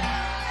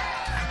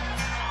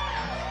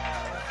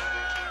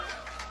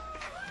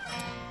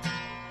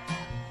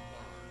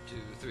 2,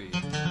 3.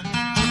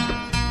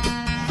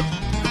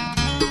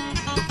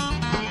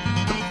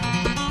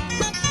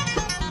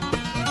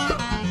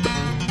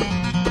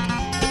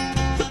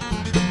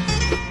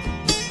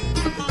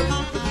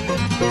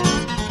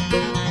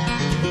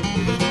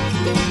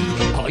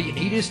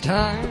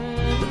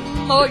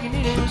 time. All you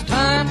need is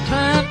time,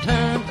 time,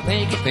 time to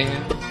make it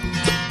bend.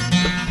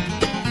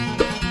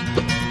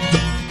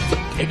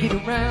 Take it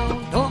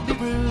around, don't be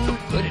rude.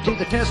 Put it to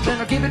the test and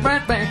I'll give it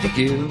right back to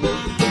you.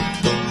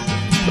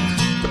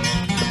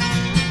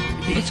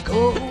 It's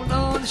cold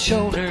on the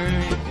shoulder,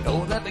 you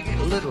know that we get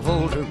a little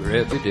older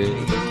every day.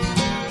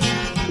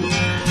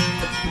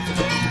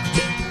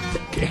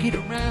 Take it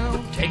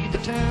around, take it to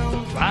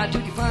town, try to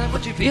define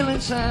what you feel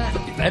inside.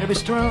 You better be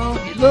strong,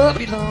 your love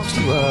belongs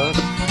to us.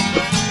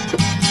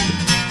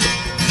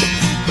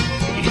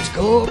 It's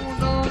cold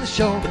on the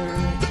shoulder,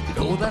 you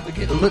know that we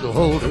get a little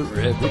older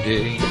every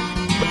day.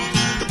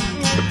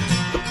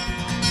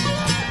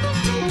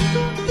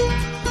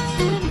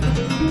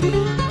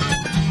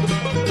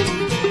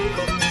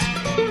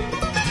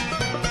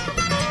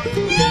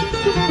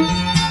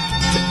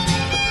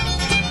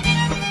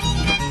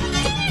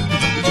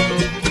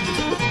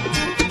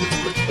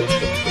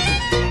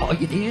 All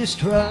you need is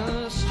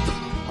trust.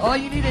 All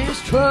you need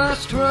is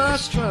trust,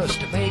 trust, trust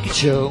to make it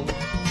show.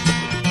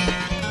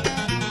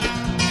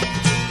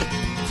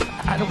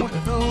 I don't want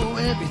to know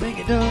everything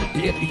you done.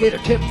 If you get a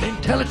tip,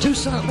 then tell it to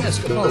some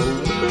Eskimo.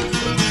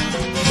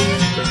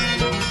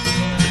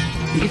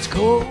 It's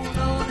cold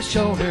on the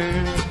shoulder.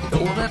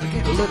 Don't have to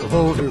get a little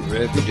older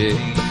every day.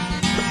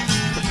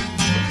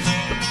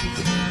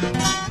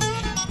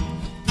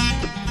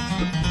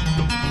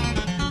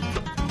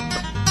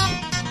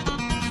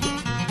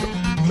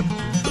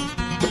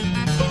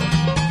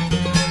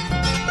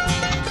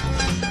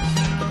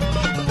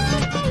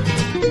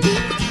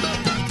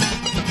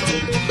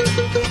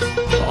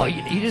 All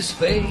you need is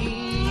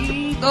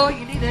faith. All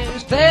you need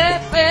is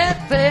faith, faith,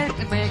 faith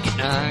to make it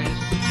nice.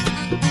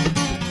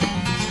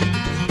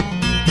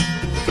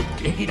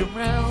 Take it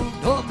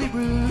around, don't be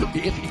rude.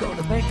 If you're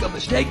gonna make a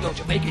mistake, don't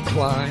you make it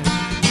twice.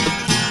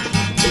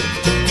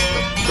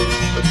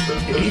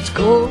 It's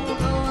cold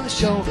on the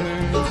shoulder.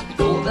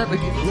 Don't ever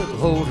get a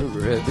little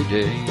older every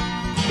day.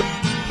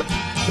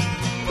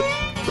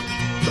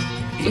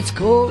 It's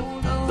cold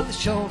on the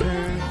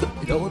shoulder.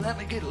 You don't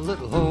ever get a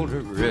little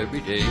older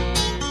every day.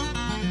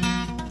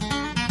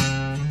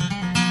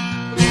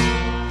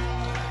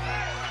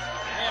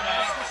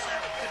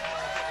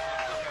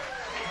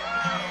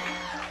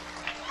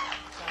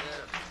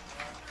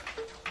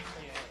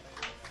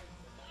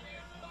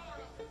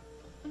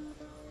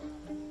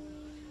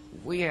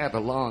 We have a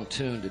long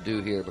tune to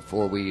do here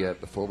before we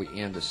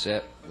end the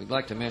set. We'd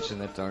like to mention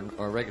that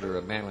our regular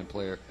mandolin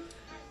player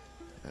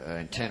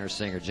and tenor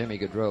singer Jimmy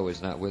Goodrow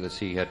is not with us.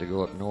 He had to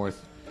go up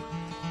north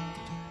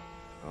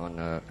on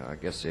I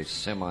guess a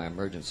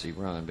semi-emergency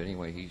run. But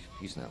anyway,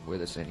 he's not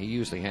with us, and he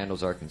usually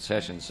handles our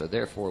concessions. So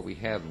therefore, we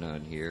have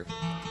none here.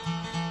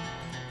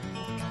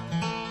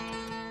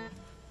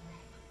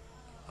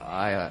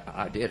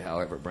 I did,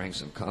 however, bring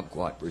some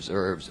kumquat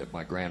reserves that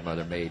my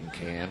grandmother made and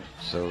canned.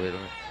 So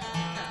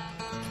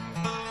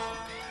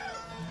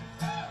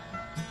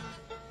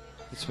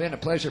it's been a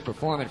pleasure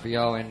performing for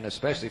y'all, and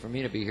especially for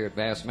me to be here at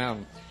Bass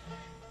Mountain.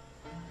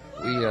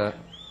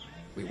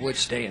 We would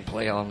stay and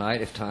play all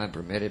night if time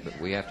permitted, but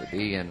we have to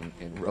be in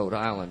Rhode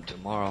Island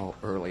tomorrow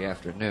early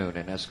afternoon,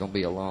 and that's going to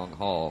be a long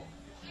haul.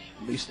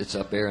 At least it's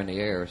up there in the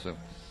air. So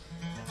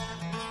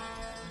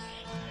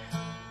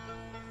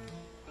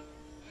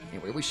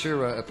anyway, we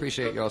sure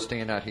appreciate y'all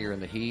staying out here in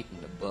the heat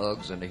and the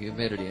bugs and the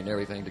humidity and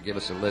everything to give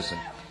us a listen.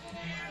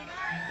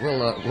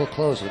 We'll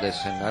close with this,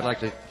 and I'd like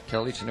to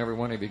tell each and every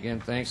one of you again,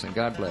 thanks and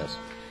God bless.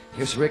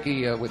 Here's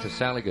Rickie with the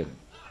Sally Goodin.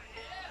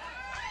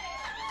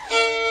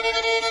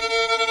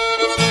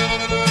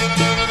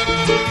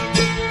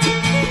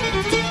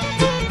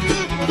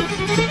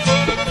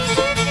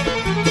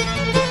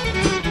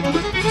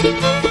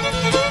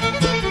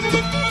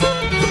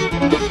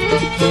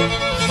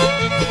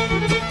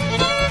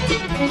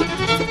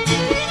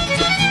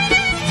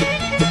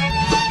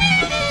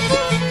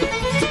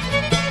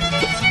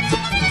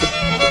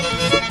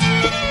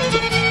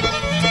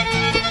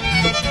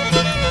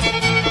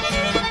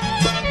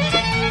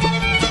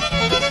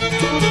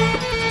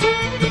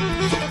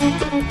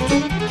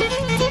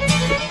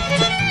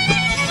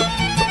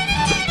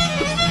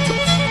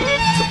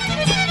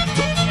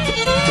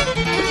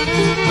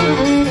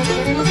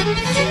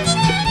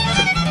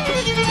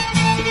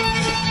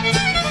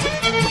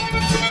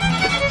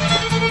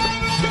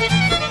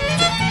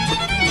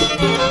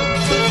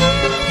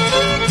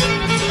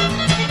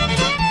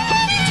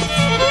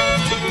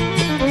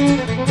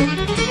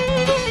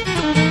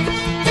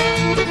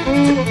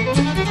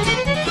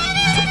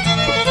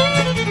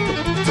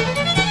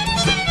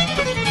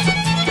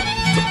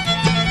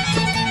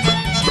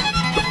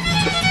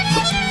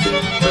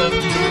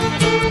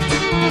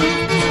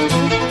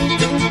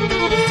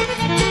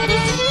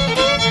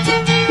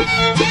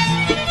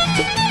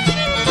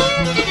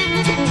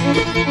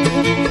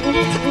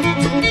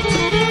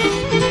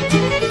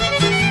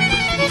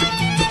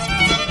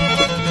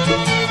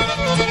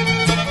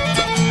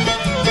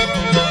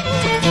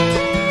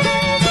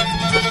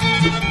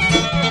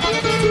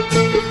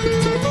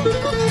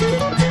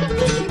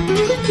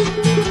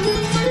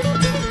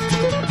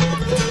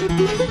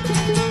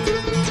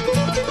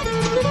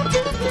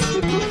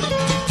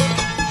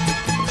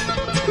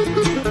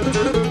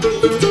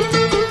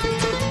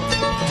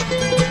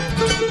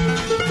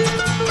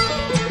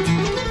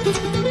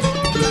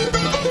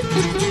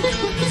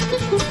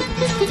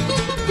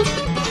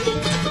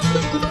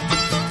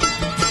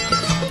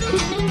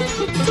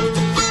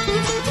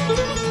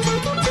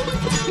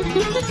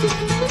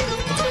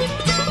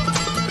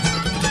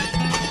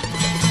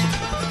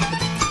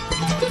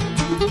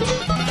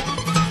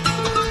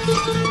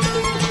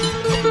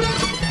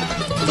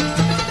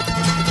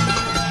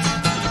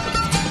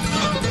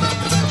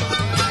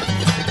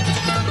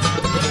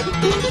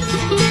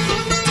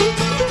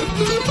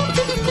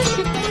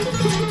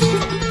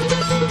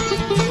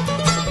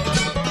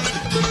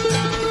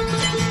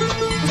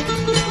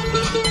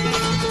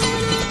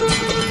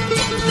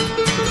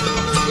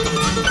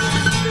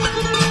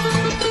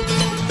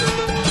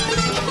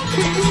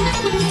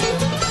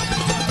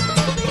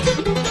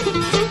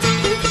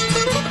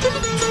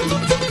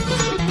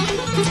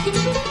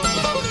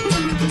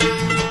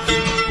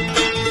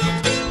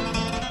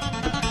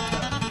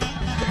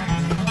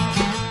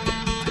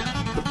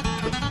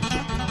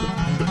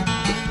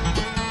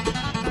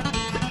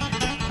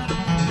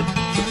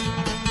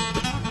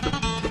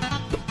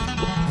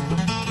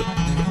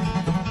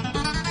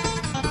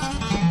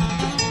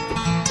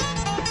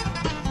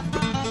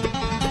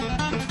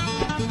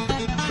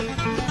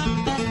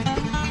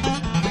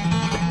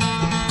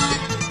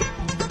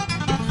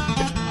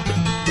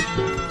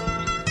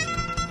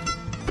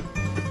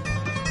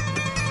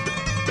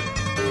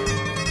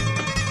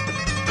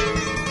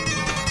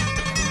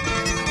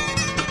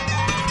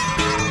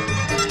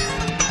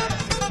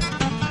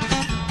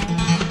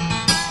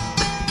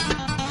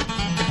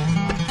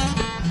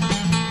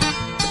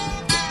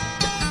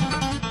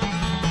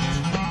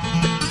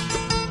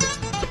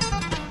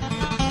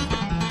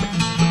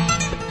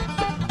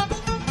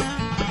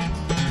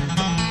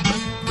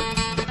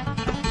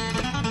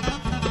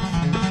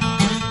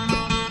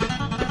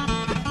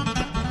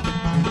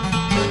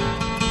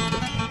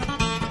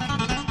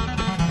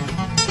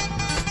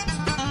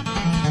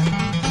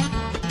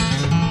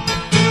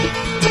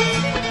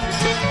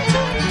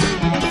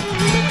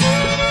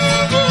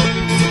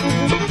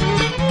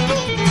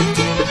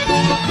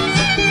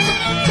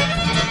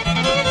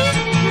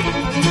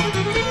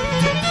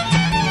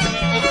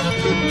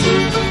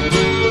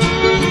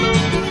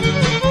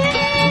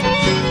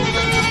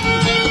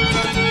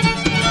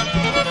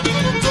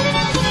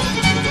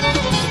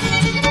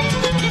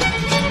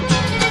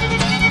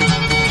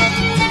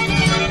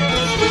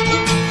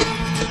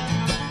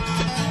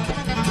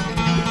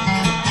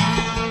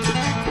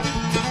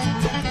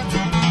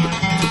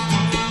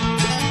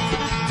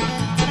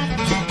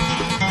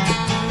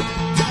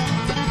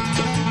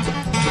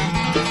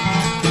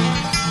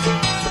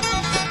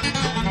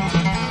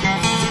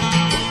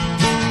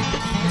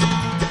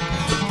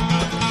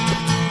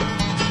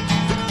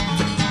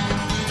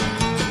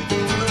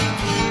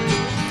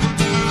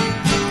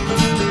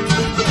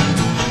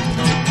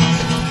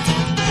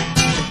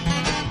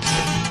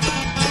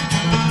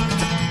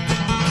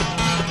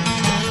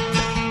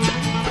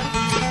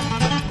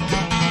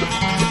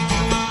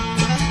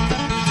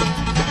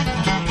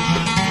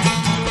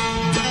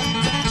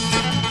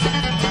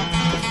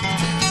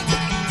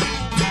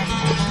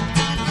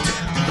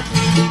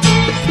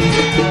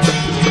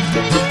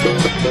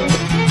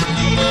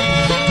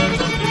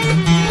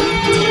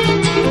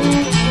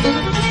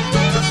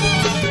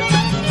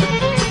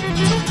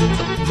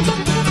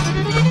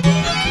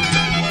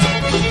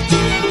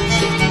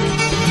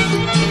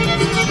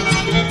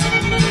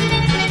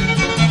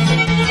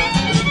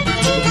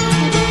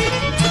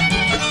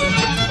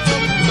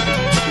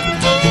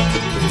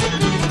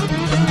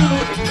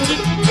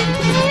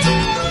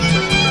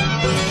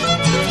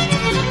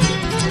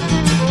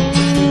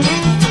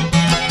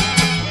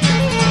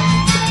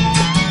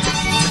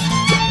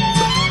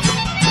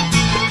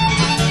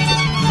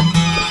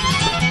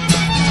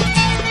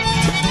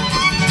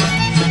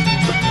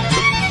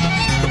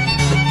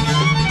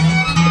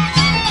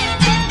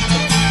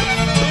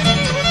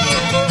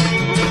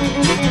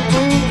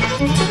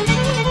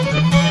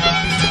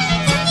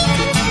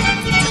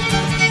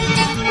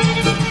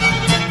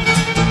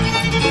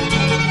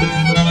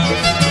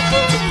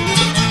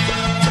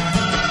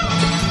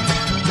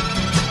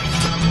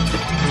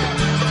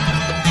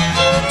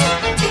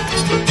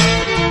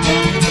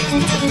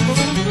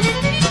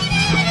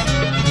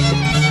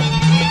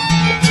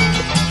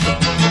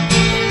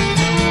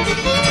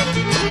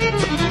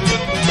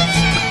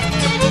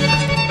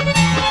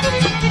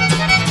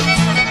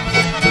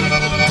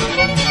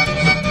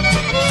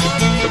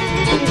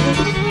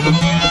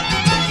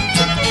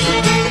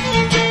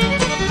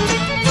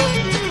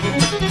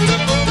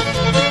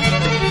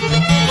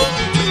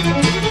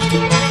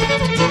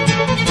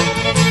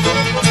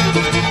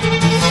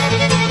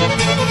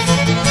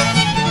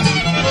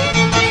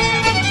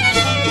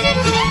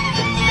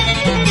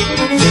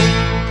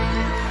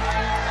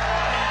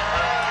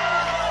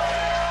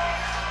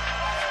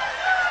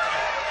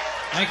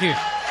 Thank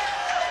you.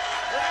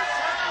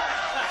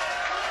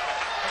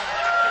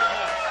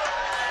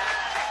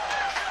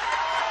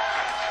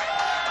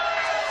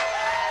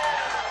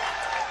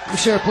 We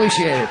sure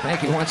appreciate it.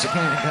 Thank you once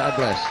again, and God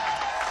bless.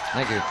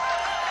 Thank you.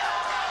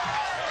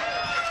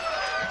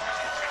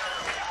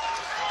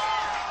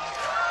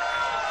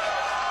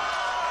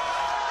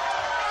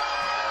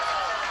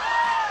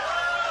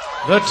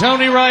 The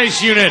Tony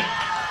Rice Unit.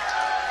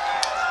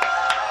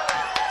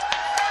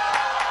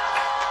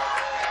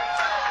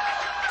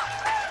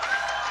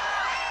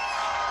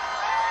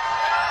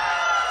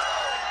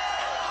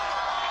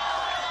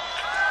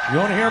 You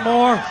want to hear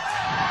more?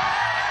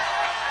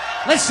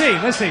 Let's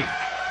see.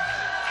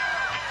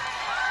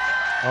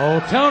 Oh,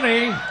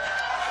 Tony.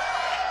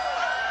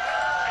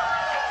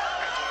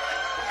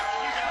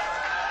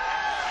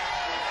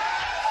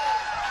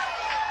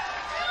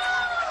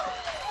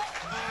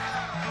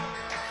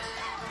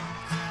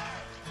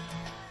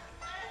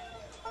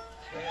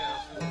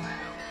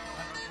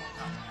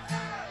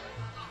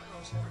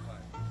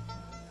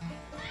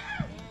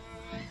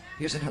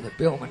 Here's another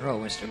Bill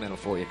Monroe instrumental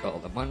for you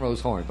called the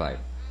Monroe's Hornpipe.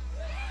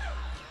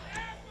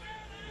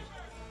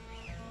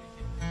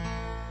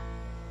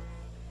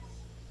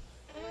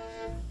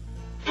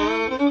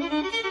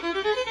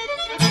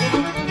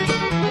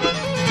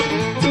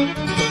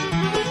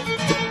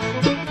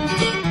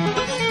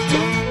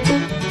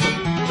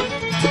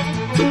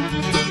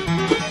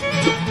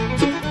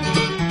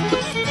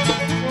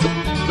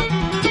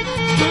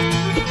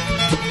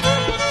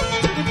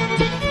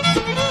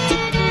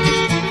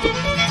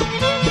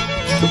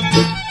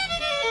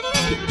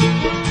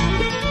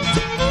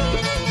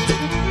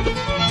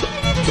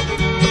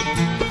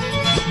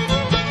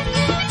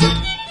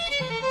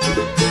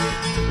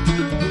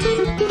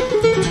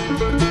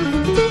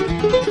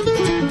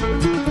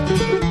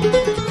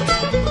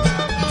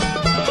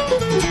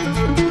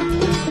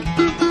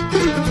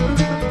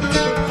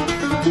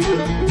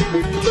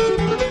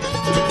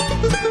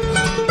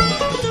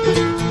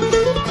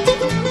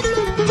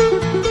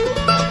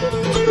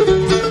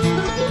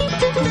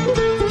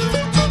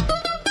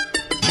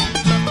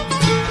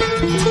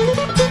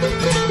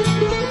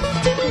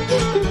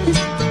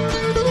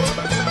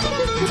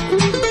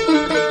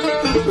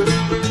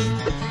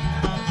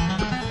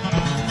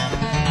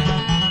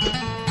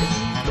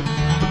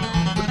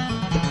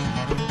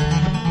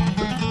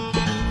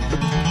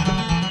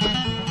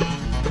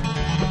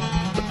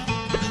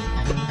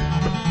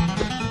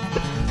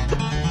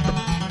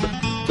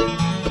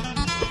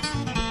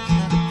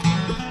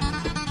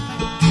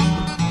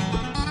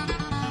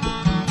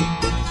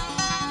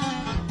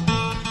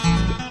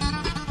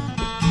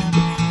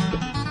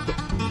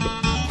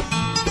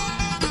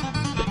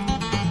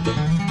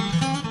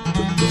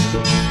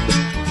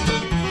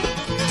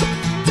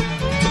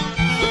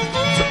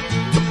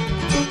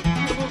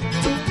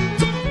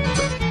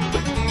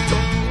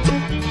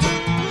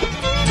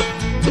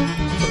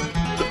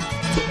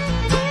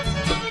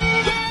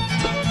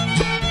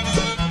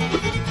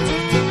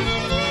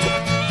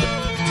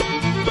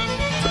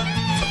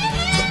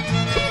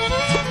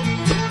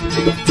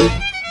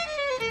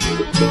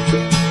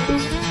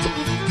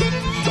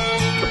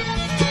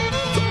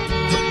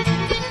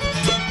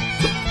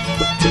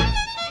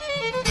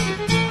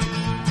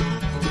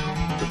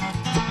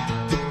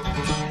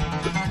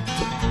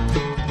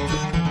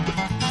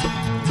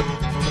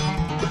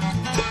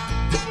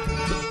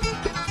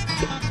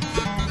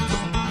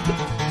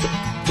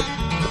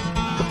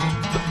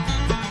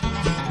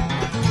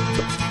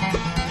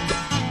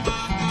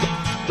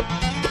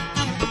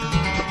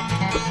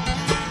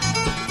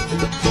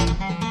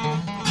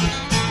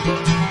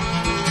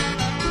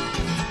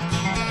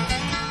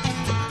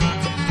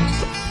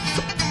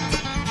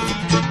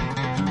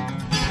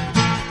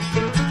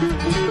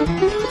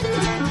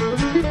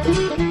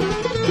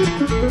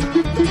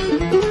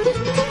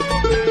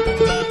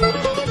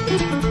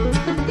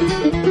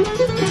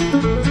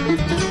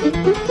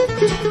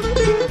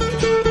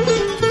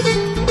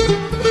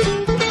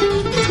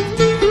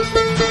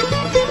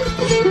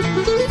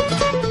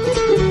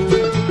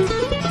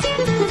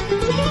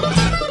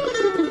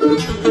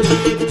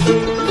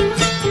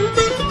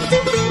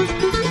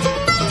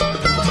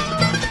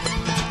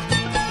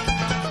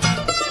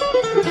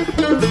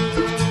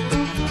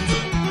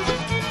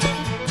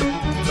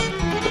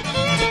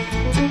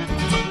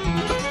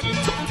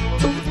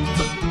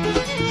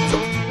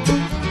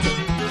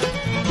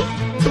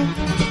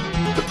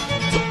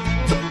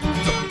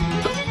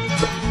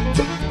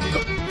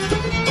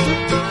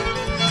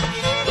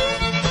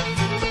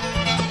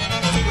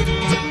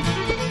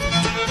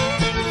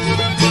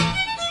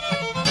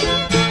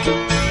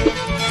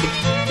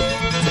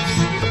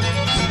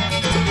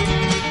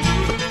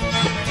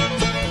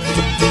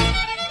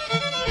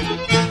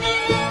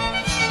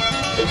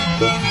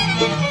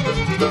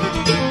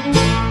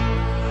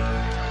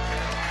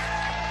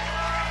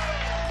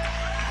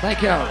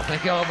 Thank y'all.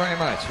 Thank y'all very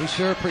much. We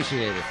sure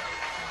appreciate it.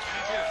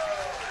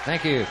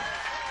 Thank you.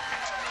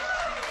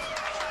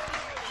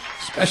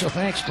 Special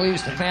thanks,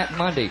 please, to Matt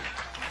Mundy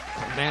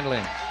on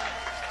mandolin.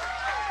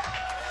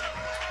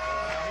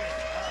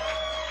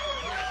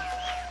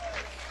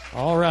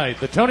 All right,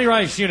 the Tony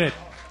Rice unit.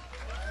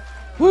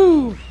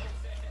 Woo!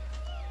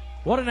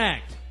 What an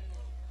act.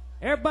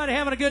 Everybody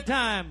having a good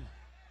time.